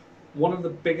off. One of the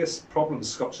biggest problems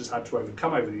Scotch has had to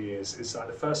overcome over the years is that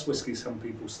the first whiskey some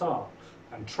people start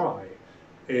and try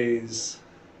is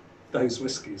those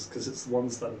whiskies, because it's the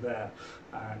ones that are there,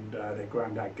 and their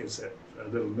granddad gives it a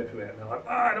little nip of it, and they're like,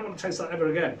 I don't want to taste that ever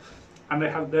again. And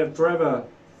they've forever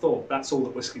thought that's all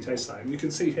that whiskey tastes like. And you can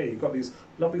see here, you've got these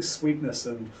lovely sweetness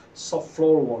and soft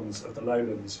floral ones of the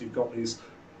Lowlands. You've got these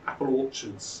apple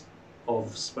orchards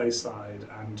of Speyside,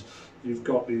 and you've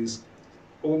got these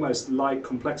almost light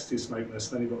complexity smokiness,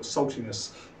 then you've got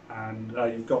saltiness, and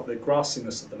you've got the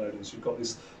grassiness of the Lowlands. You've got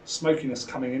this smokiness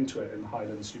coming into it in the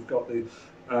Highlands. You've got the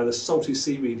salty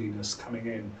seaweediness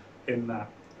coming in that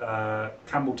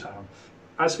Campbeltown.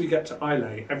 As we get to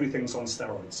Islay, everything's on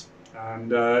steroids,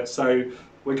 and so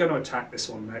we're going to attack this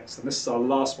one next, and this is our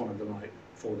last one of the night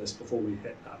for this before we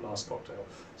hit that last cocktail.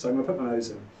 So I'm going to put my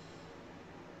nose in,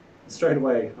 and straight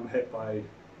away I'm hit by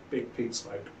big peat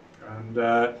smoke, and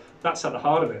that's at the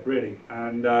heart of it really.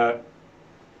 And I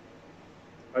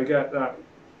get that.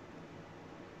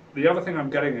 The other thing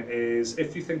I'm getting is,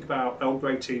 if you think about Earl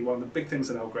Grey tea, one of the big things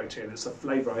in Earl Grey tea, and it's a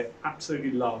flavour I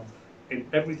absolutely love in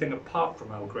everything apart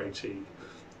from Earl Grey tea,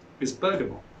 is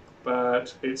bergamot.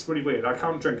 But it's really weird. I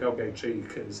can't drink Earl Grey tea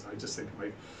because I just think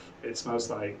it smells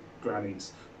like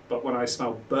grannies. But when I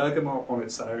smell bergamot on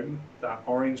its own, that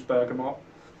orange bergamot,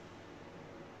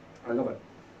 I love it.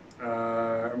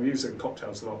 I'm using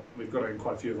cocktails a lot. We've got it in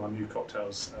quite a few of our new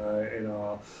cocktails in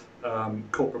our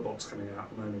corporate box coming out at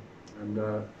the moment. And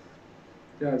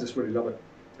yeah, I just really love it.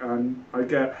 And I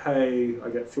get hay, I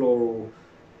get floral,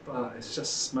 but it's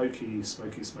just smoky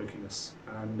smokiness.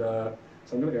 And so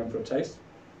I'm going to go in for a taste.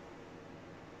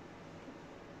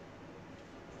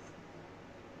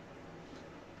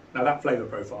 Now that flavour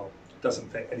profile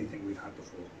doesn't fit anything we've had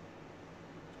before.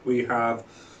 We have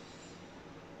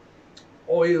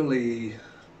oily,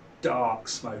 dark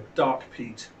smoke, dark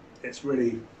peat. It's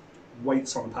really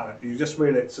weights on the palate. You just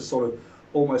really, it's just sort of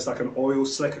almost like an oil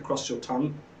slick across your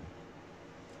tongue.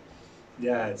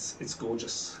 Yeah, it's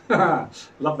gorgeous.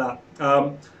 Love that.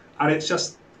 And it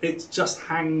just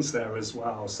hangs there as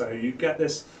well. So you get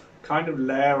this kind of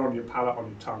layer on your palate, on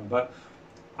your tongue, but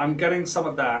I'm getting some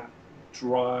of that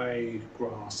dry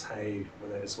grass hay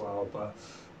with it as well, but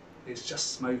it's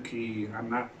just smoky,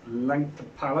 and that length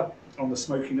of palate on the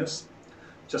smokiness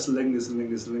just lingers and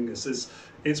lingers and lingers.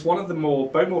 It's one of the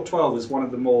more, Bowmore 12 is one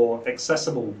of the more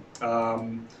accessible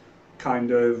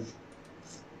kind of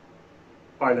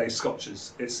Islay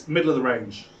scotches. It's middle of the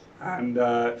range, and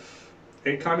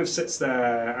it kind of sits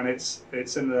there, and it's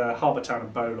in the harbour town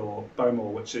of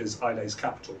Bowmore, which is Islay's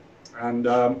capital, and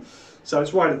so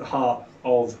it's right at the heart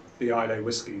of the Islay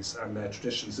whiskies and their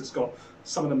traditions. It's got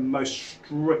some of the most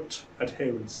strict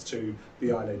adherence to the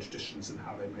Islay traditions and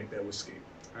how they make their whiskey,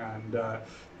 and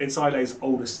it's Islay's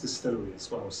oldest distillery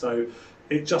as well. So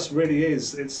it just really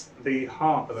is. It's the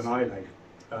heart of an Islay,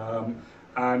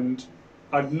 and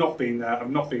I've not been there. I've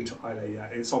not been to Islay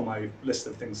yet. It's on my list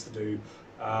of things to do.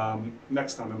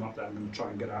 Next time I'm up there, I'm going to try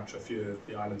and get out to a few of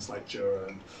the islands like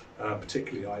𝘏𝘪𝘨𝑒𝑟 and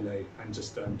particularly Islay, and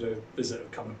just visit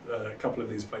a couple of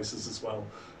these places as well.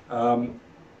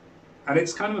 And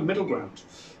it's kind of a middle ground.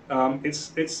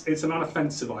 It's an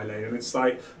unoffensive Islay, and it's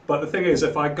like, but the thing is,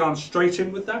 if I'd gone straight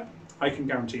in with that, I can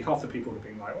guarantee half the people would have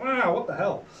been like, wow, what the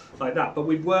hell, like that. But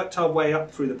we've worked our way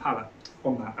up through the palate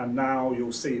on that, and now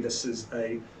you'll see this is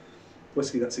a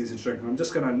whiskey that's easy to drink. And I'm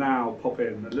just going to now pop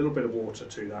in a little bit of water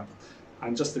to that,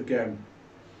 and just again,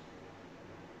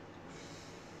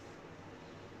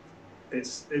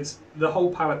 it's the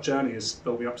whole palate journey has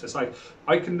built me up to this.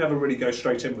 I can never really go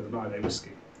straight in with an Islay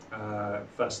whiskey.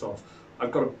 First off,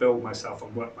 I've got to build myself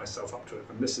and work myself up to it,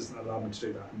 and this isn't allowing me to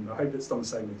do that. And I hope it's done the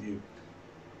same with you.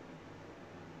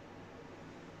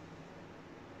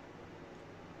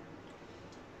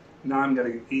 Now I'm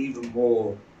getting even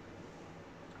more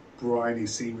briny,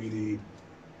 seaweedy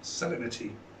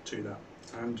salinity to that,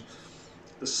 and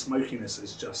the smokiness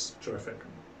is just terrific.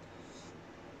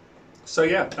 So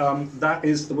yeah, that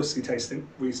is the whiskey tasting.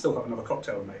 We still have another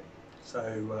cocktail to make.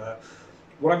 So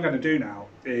what I'm going to do now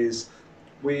is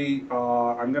I'm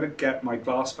going to get my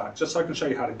glass back just so I can show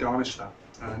you how to garnish that,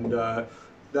 and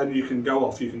then you can go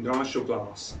off, you can garnish your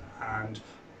glass, and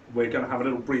we're going to have a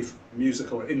little brief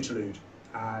musical interlude.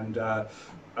 And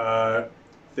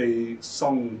the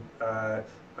song, I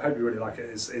hope you really like it,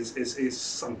 is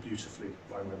sung beautifully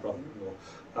by my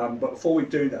brother-in-law. But before we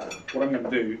do that, what I'm going to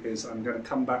do is I'm going to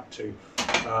come back to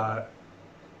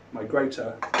my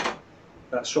grater,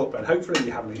 that shortbread. Hopefully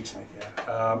you haven't eaten it yet.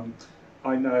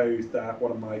 I know that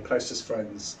one of my closest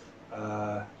friends,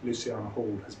 Luciana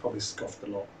Hall, has probably scoffed a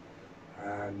lot.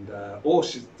 And or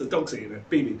the dog's eating it,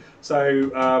 𝘏𝑝𝑏.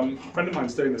 So a friend of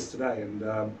mine's doing this today, and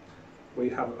I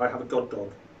have a god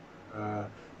dog.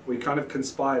 We kind of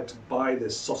conspired to buy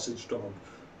this sausage dog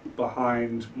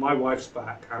behind my wife's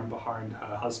back and behind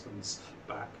her husband's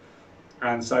back.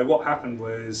 And so what happened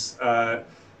was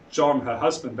John, her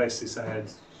husband, basically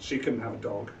said she couldn't have a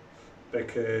dog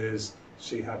because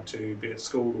she had to be at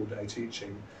school all day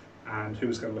teaching, and who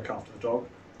was going to look after the dog?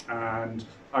 And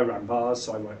I ran bars,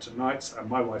 so I worked at nights, and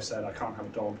my wife said I can't have a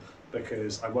dog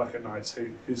because I work at nights.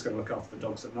 Who's going to look after the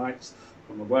dogs at nights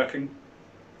when we're working?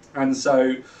 And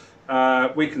so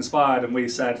we conspired, and we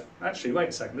said, actually, wait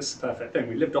a second, this is the perfect thing.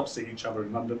 We lived opposite each other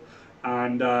in London,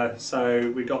 and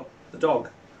so we got the dog.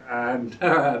 And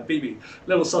𝘏𝑝𝑏,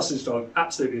 little sausage dog,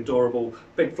 absolutely adorable,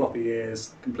 big floppy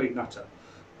ears, complete nutter.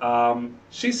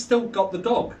 She's still got the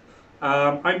dog.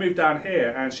 I moved down here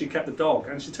and she kept the dog,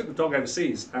 and she took the dog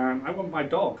overseas, and I want my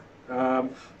dog.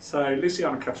 So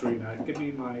Luciana Katerina, give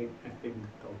me my effing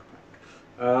dog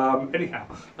back. Anyhow,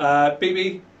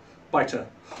 𝘏𝑝𝑏, biter.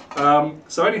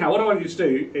 So anyhow, what I want you to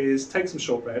do is take some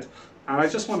shortbread, and I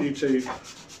just want you to,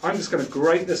 I'm just going to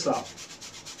grate this up.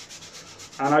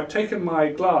 And I've taken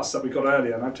my glass that we got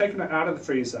earlier, and I've taken it out of the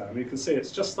freezer, and you can see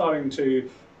it's just starting to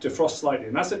defrost slightly.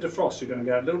 And as it defrosts, you're going to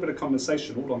get a little bit of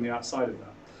condensation all on the outside of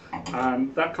that.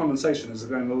 And that condensation is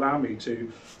going to allow me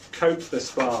to coat this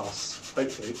glass,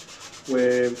 hopefully,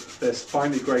 with this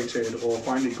finely grated or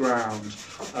finely ground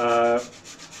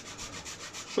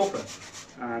shortbread.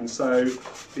 And so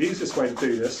the easiest way to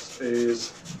do this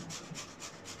is,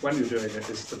 when you're doing it,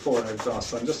 is to pour it over glass.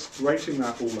 So I'm just grating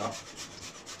that all up.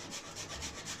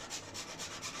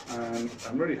 And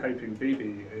I'm really hoping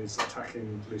𝘏𝑝𝑏 is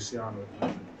attacking Luciana at the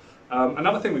moment.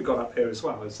 Another thing we've got up here as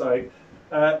well is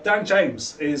Dan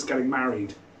James is getting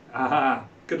married.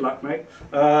 Good luck, mate.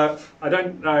 I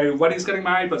don't know when he's getting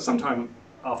married, but sometime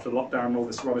after lockdown all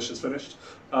this rubbish is finished.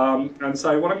 And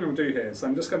so what I'm going to do here is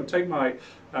I'm just going to take my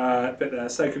bit there,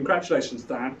 say congratulations,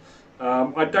 Dan.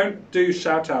 I don't do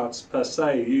shout outs per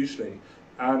se usually,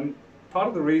 and part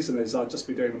of the reason is I'll just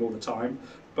be doing them all the time.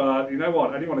 But you know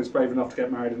what, anyone who's brave enough to get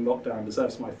married in lockdown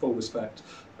deserves my full respect.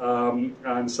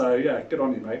 And so yeah, good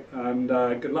on you, mate, and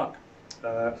good luck.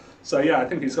 So yeah, I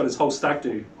think he's got his whole stag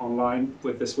do online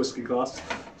with this whiskey glass.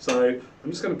 So I'm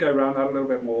just going to go around that a little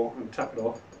bit more and tap it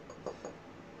off.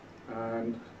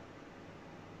 And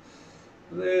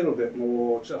a little bit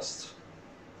more, just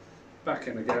back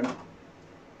in again.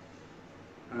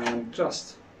 And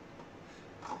just,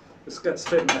 this gets a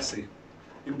bit messy.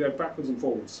 You can go backwards and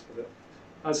forwards with it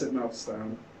as it melts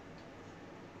down,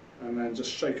 and then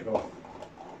just shake it off,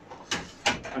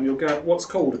 and you'll get what's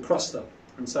called a cruster.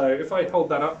 And so if I hold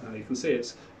that up now, you can see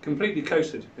it's completely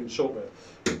coated in shortbread.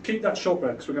 Keep that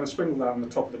shortbread because we're going to sprinkle that on the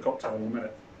top of the cocktail in a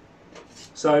minute.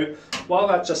 So while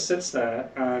that just sits there,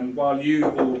 and while you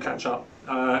all catch up,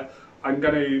 I'm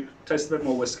going to taste a bit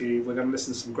more whiskey. We're going to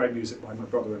listen to some great music by my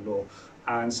brother-in-law,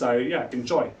 and so yeah,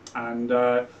 enjoy. And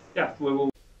yeah, we will.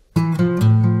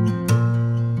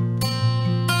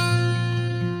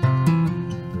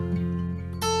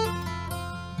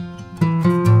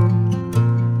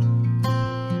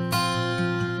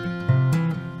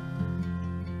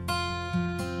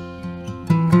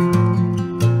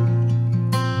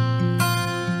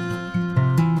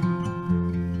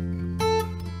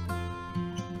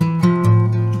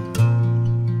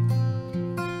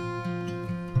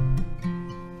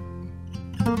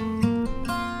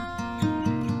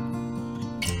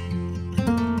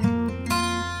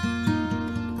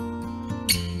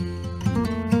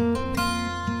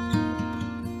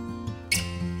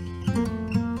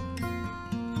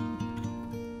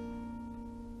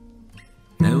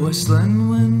 whistling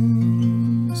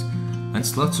winds and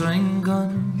slaughtering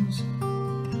guns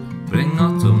bring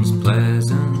autumn's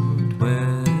pleasant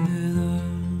weather.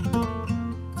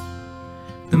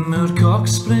 The moorcock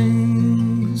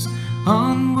springs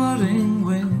on whirring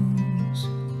wings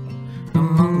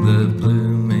among the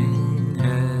blooming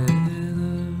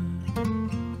heather.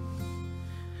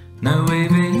 Now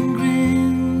waving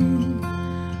green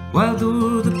wild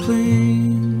o'er the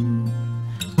plain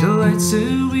delights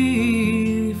a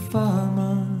weary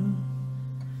farmer.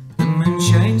 The moon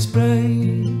shines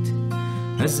bright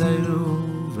as I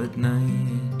rove at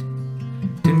night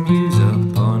to muse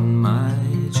upon my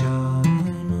charmer.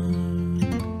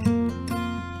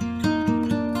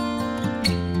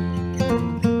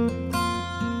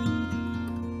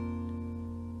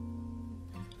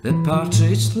 The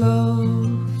partridge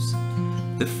loves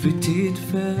the fruited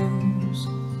fells,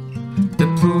 the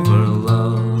plover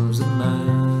loves the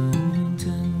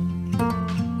mountain,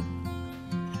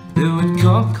 the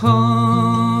woodcock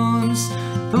haunts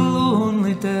the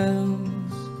lonely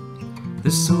dells,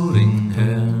 the soaring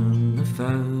hern the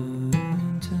fountain.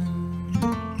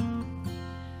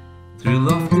 Through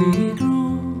lofty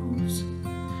groves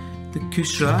the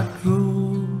cushrat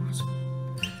roves,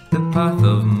 the path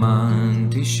of man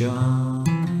to shine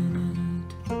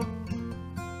it.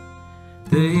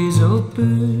 The hazel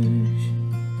bush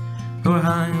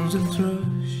o'erhangs the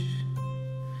thrush,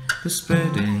 the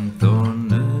spreading thorn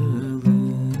the linnet.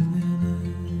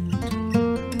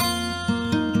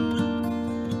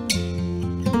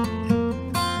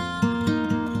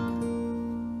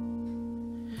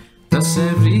 Thus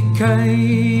every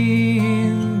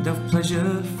kind of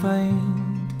pleasure find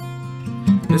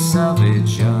the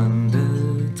savage and the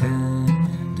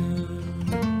tender.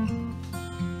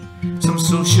 Some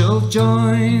social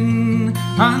join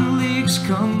and leagues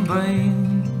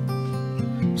combine,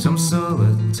 some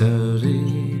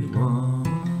solitary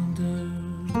wander.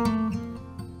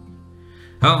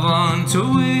 Avant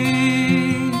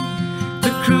away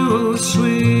the cruel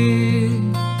sway,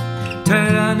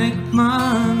 tyrannic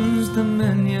man's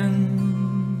dominion,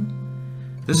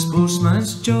 the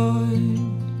sportsman's joy,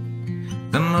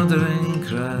 the murdering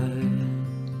cry,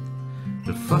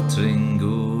 the fluttering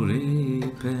gory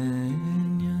pinion.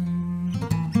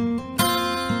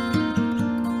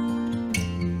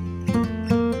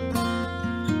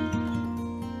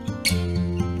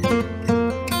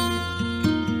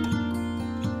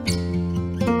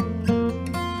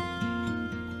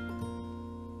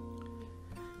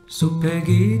 So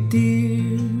Peggy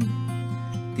dear,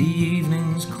 the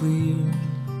evening's clear,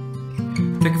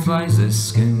 thick flies the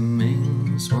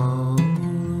skimming swallow.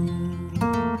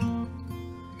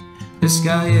 The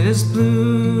sky is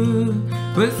blue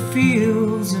with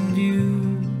fields in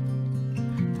view,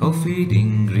 all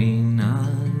fading green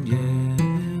and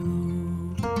yellow.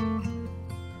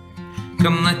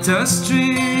 Come let us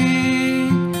stray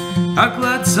our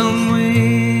gladsome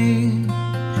way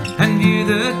and view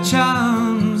the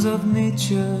charms of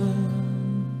nature,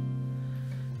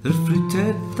 the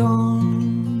fruited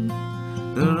thorn,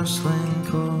 the rustling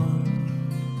corn,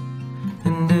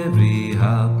 and every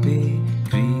happy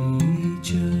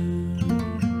creature.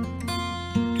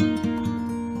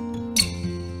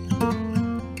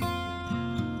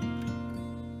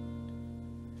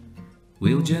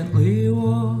 We'll gently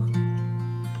walk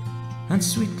and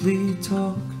sweetly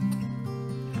talk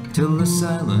till the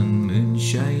silent moon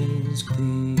shines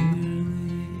clearly.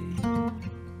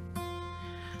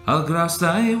 I'll grasp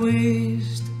thy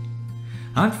waist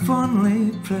and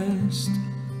fondly pressed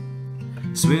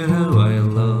swear how I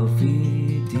love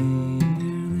thee dearly.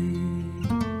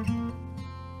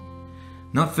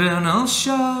 Not vernal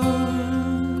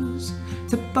showers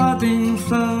to budding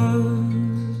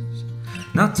flowers,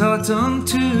 not autumn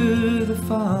to the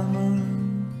farmer,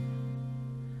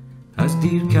 as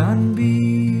dear can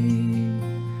be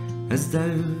as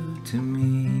thou to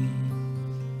me,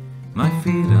 my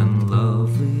fair and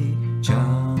lovely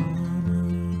charmer.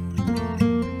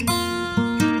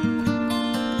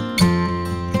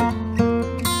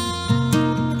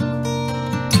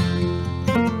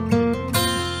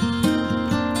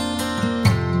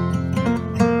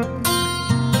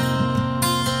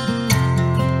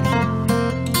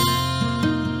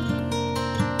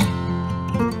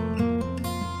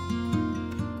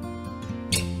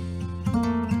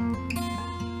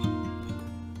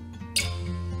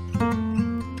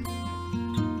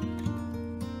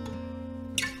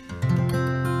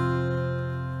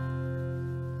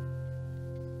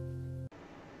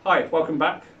 Hi, welcome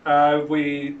back.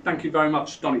 We thank you very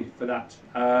much, Donnie, for that.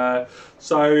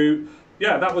 So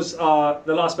yeah, that was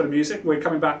the last bit of music. We're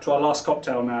coming back to our last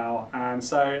cocktail now, and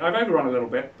so I've overrun a little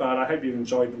bit, but I hope you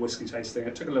enjoyed the whiskey tasting.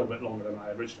 It took a little bit longer than I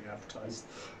originally advertised.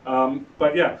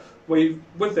 But yeah,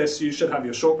 with this you should have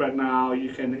your shortbread now.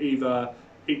 You can either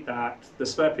eat that, the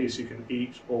spare piece you can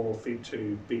eat or feed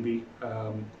to BB,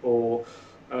 or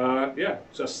yeah,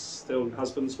 just still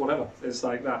husbands, whatever. It's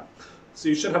like that. So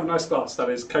you should have a nice glass that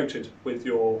is coated with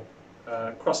your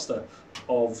cruster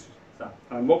of that.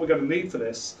 And what we're going to need for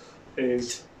this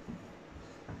is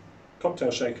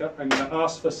cocktail shaker. I'm going to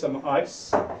ask for some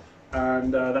ice,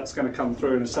 and that's going to come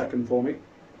through in a second for me.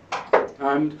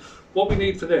 And what we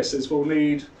need for this is we'll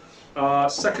need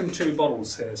second 2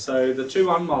 bottles here. So the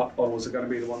 2 unmarked bottles are going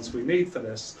to be the ones we need for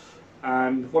this.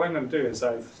 And what I'm going to do is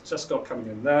I've just got coming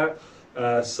in there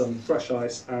some fresh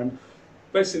ice, and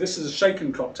basically this is a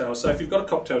shaken cocktail. So if you've got a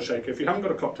cocktail shaker, if you haven't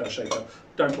got a cocktail shaker,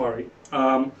 don't worry.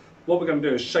 What we're going to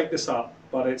do is shake this up,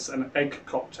 but it's an egg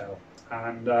cocktail.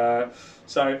 And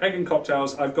so egg and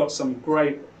cocktails, I've got some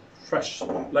great fresh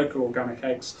local organic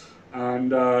eggs,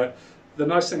 and the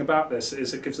nice thing about this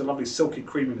is it gives a lovely silky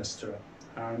creaminess to it,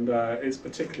 and it's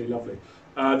particularly lovely.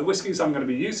 The whiskies I'm going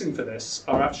to be using for this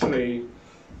are actually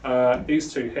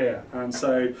these 2 here, and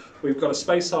so we've got a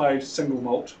Speyside single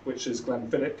malt, which is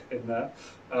Glenfiddich in there,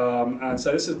 and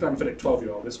so this is Glenfiddich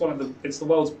 12-year-old. It's the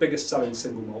world's biggest selling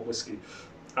single malt whiskey.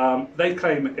 They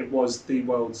claim it was the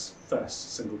world's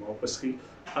first single malt whiskey.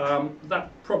 That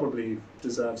probably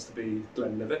deserves to be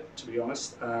Glenlivet, to be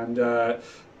honest. And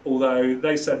although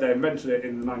they said they invented it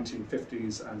in the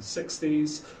 1950s and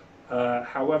 60s,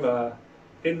 however,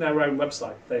 in their own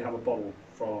website they have a bottle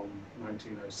from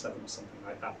 1907 or something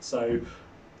like that. So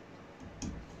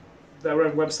their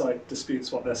own website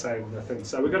disputes what they're saying on their thing.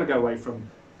 So we're going to go away from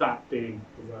that being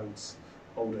the world's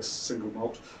oldest single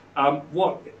malt.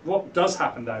 What does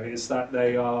happen though is that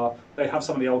they have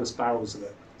some of the oldest barrels of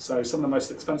it. So some of the most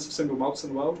expensive single malts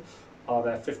in the world are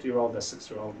their 50-year-old, their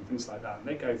 60-year-old, and things like that, and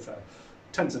they go for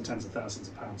tens and tens of thousands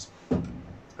of pounds.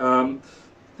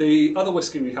 The other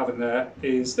whiskey we have in there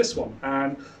is this one,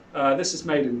 and this is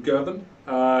made in Girvan.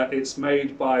 It's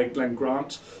made by Glen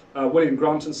Grant, William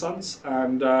Grant and Sons,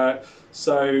 and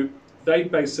so they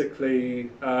basically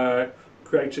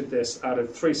created this out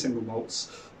of 3 single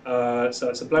malts. So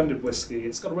it's a blended whiskey.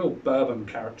 It's got a real bourbon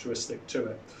characteristic to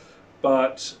it,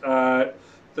 but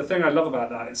the thing I love about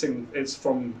that, it's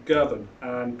from Girvan,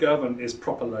 and Girvan is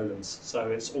proper Lowlands, so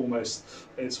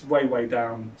it's way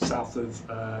down south of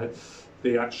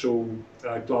the actual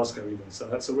Glasgow even. So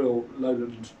that's a real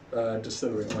Lowland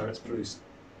distillery where it's produced.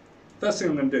 First thing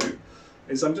I'm going to do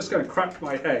is I'm just going to crack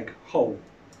my egg whole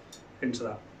into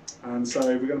that, and so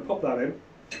we're going to pop that in.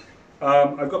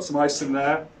 I've got some ice in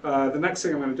there. The next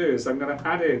thing I'm going to do is I'm going to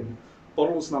add in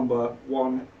bottles number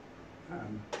 1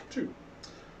 and 2.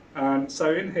 And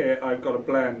so in here I've got a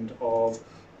blend of,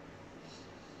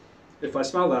 if I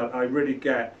smell that, I really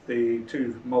get the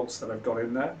 2 malts that I've got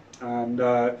in there. And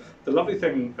the lovely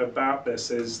thing about this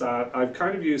is that I've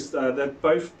kind of used, they're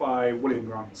both by William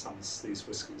Grant and Sons, these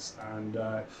whiskies. And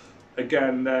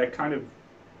again, they're kind of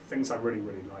things I really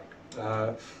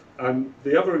like. And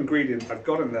the other ingredient I've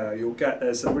got in there,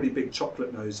 there's a really big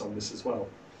chocolate nose on this as well.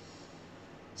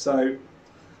 So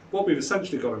what we've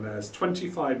essentially got in there is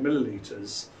 25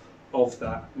 millilitres of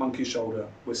that monkey shoulder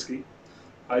whiskey.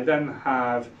 I then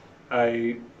have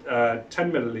a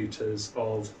 10 millilitres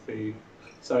of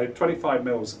so 25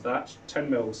 mils of that,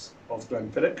 10 mils of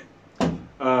Glenfiddich,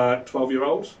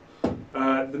 12-year-old.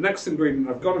 The next ingredient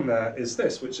I've got in there is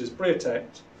this, which is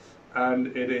Briotet,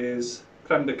 and it is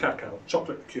crème de cacao,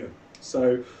 chocolate liqueur.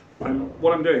 So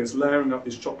what I'm doing is layering up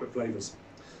these chocolate flavours.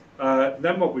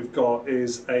 Then what we've got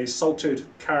is a salted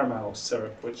caramel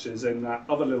syrup, which is in that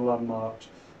other little unmarked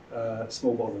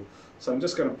small bottle. So I'm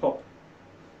just going to pop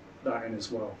that in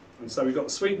as well. And so we've got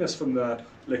the sweetness from the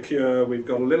liqueur, we've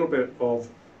got a little bit of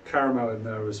caramel in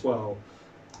there as well.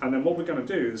 And then what we're going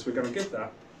to do is we're going to give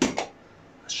that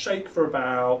a shake for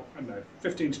about, I don't know,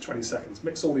 15 to 20 seconds.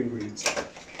 Mix all the ingredients.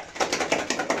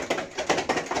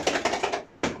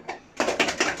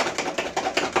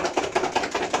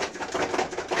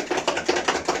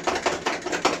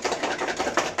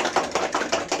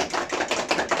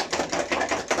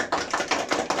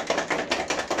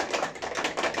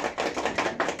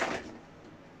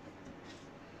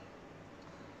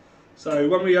 So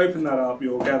when we open that up,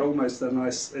 you'll get almost a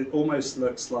nice, it almost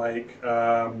looks like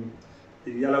the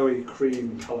yellowy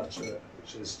cream colour to it,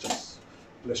 which is just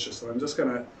delicious. So I'm just going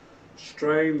to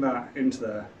strain that into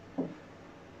there.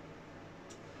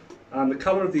 And the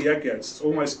colour of the egg yolks is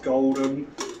almost golden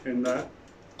in there.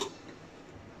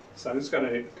 So I'm just going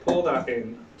to pour that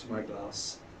in to my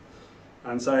glass.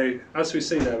 And so, as we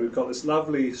see there, we've got this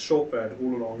lovely shortbread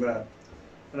all along there.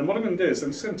 And then what I'm going to do is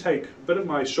I'm just going to take a bit of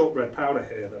my shortbread powder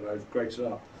here that I've grated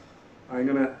up. I'm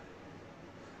going to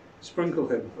sprinkle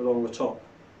him along the top,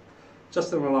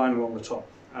 just in a line along the top,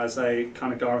 as a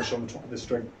kind of garnish on the top of this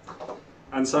drink.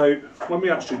 And so, when we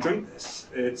actually drink this,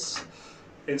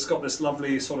 it's got this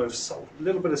lovely sort of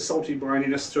little bit of salty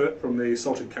brininess to it from the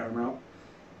salted caramel.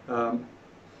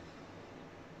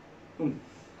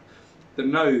 The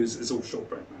nose is all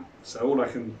shortbread now, so all I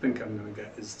can think I'm going to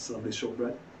get is this lovely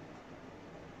shortbread.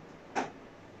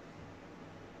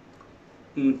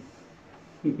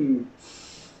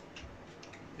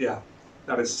 Yeah,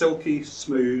 that is silky,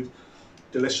 smooth,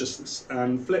 deliciousness,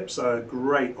 and Flips are a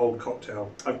great old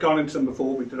cocktail. I've gone into them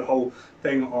before. We did a whole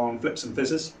thing on Flips and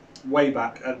Fizzes way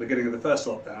back at the beginning of the first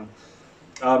lockdown.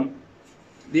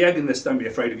 The egg in this, don't be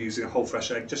afraid of using a whole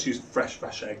fresh egg, just use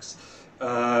fresh eggs.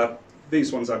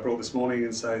 These ones I brought this morning,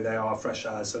 and so they are fresh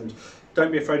as, and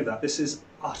don't be afraid of that. This is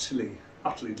utterly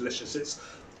delicious. It's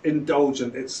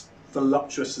indulgent, it's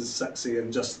voluptuous and sexy,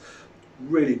 and just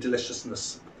really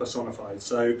deliciousness personified.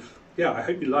 So yeah, I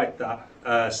hope you like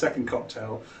that second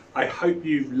cocktail. I hope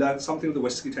you've learned something with the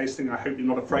whiskey tasting. I hope you're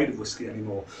not afraid of whiskey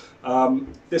anymore.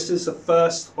 This is the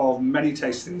first of many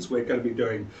tastings we're going to be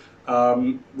doing.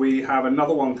 We have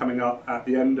another one coming up at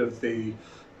the end of the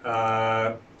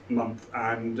month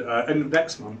and end of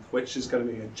next month, which is going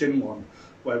to be a gin one,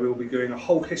 where we will be doing a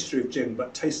whole history of gin,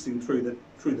 but tasting through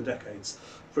the decades,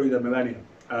 through the millennium,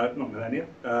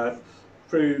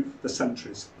 through the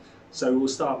centuries. So we'll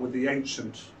start with the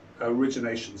ancient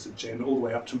originations of gin, all the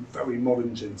way up to very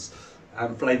modern gins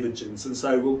and flavoured gins. And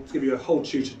so we'll give you a whole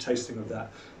tutored tasting of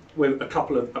that, with a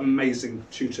couple of amazing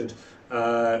tutored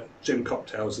gin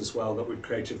cocktails as well that we've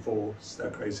created for Stir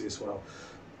Crazy as well.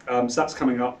 So that's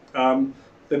coming up.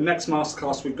 The next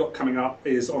masterclass we've got coming up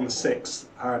is on the 6th,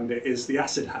 and it is the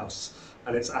Acid House,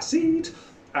 and it's acid,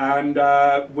 and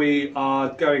we are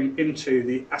going into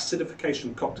the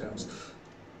acidification of cocktails,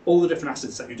 all the different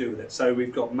acids that you do with it. So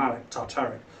we've got malic,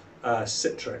 tartaric,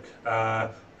 citric,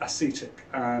 acetic,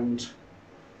 and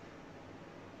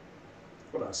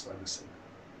what else am I missing?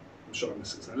 I'm sure I'm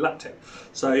missing something. Lactic.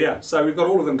 So yeah, so we've got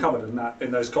all of them covered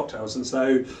in those cocktails, and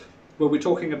so we'll be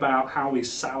talking about how we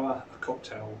sour a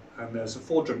cocktail, and there's a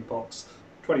 4-drink box,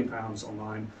 £20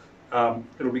 online.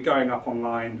 It'll be going up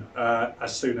online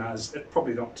as soon as,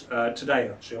 probably not today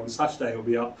actually, on Saturday it'll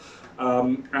be up.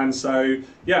 And so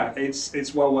yeah,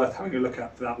 it's well worth having a look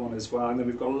at for that one as well. And then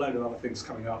we've got a load of other things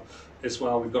coming up as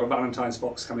well. We've got a Valentine's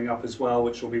box coming up as well,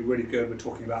 which will be really good. We're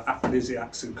talking about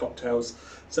aphrodisiacs and cocktails,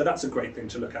 so that's a great thing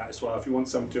to look at as well if you want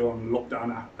something to do on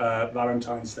lockdown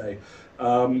Valentine's Day.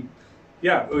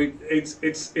 Yeah,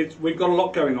 we've got a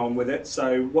lot going on with it,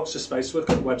 so watch this space, look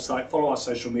at the website, follow our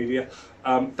social media.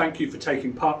 Thank you for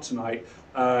taking part tonight.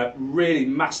 Really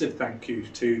massive thank you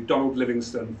to Donald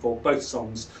Livingston for both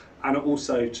songs, and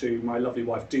also to my lovely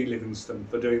wife Dee Livingston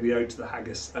for doing the ode to the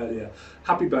haggis earlier.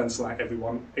 Happy Burns Night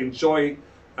everyone. Enjoy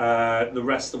the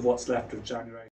rest of what's left of January.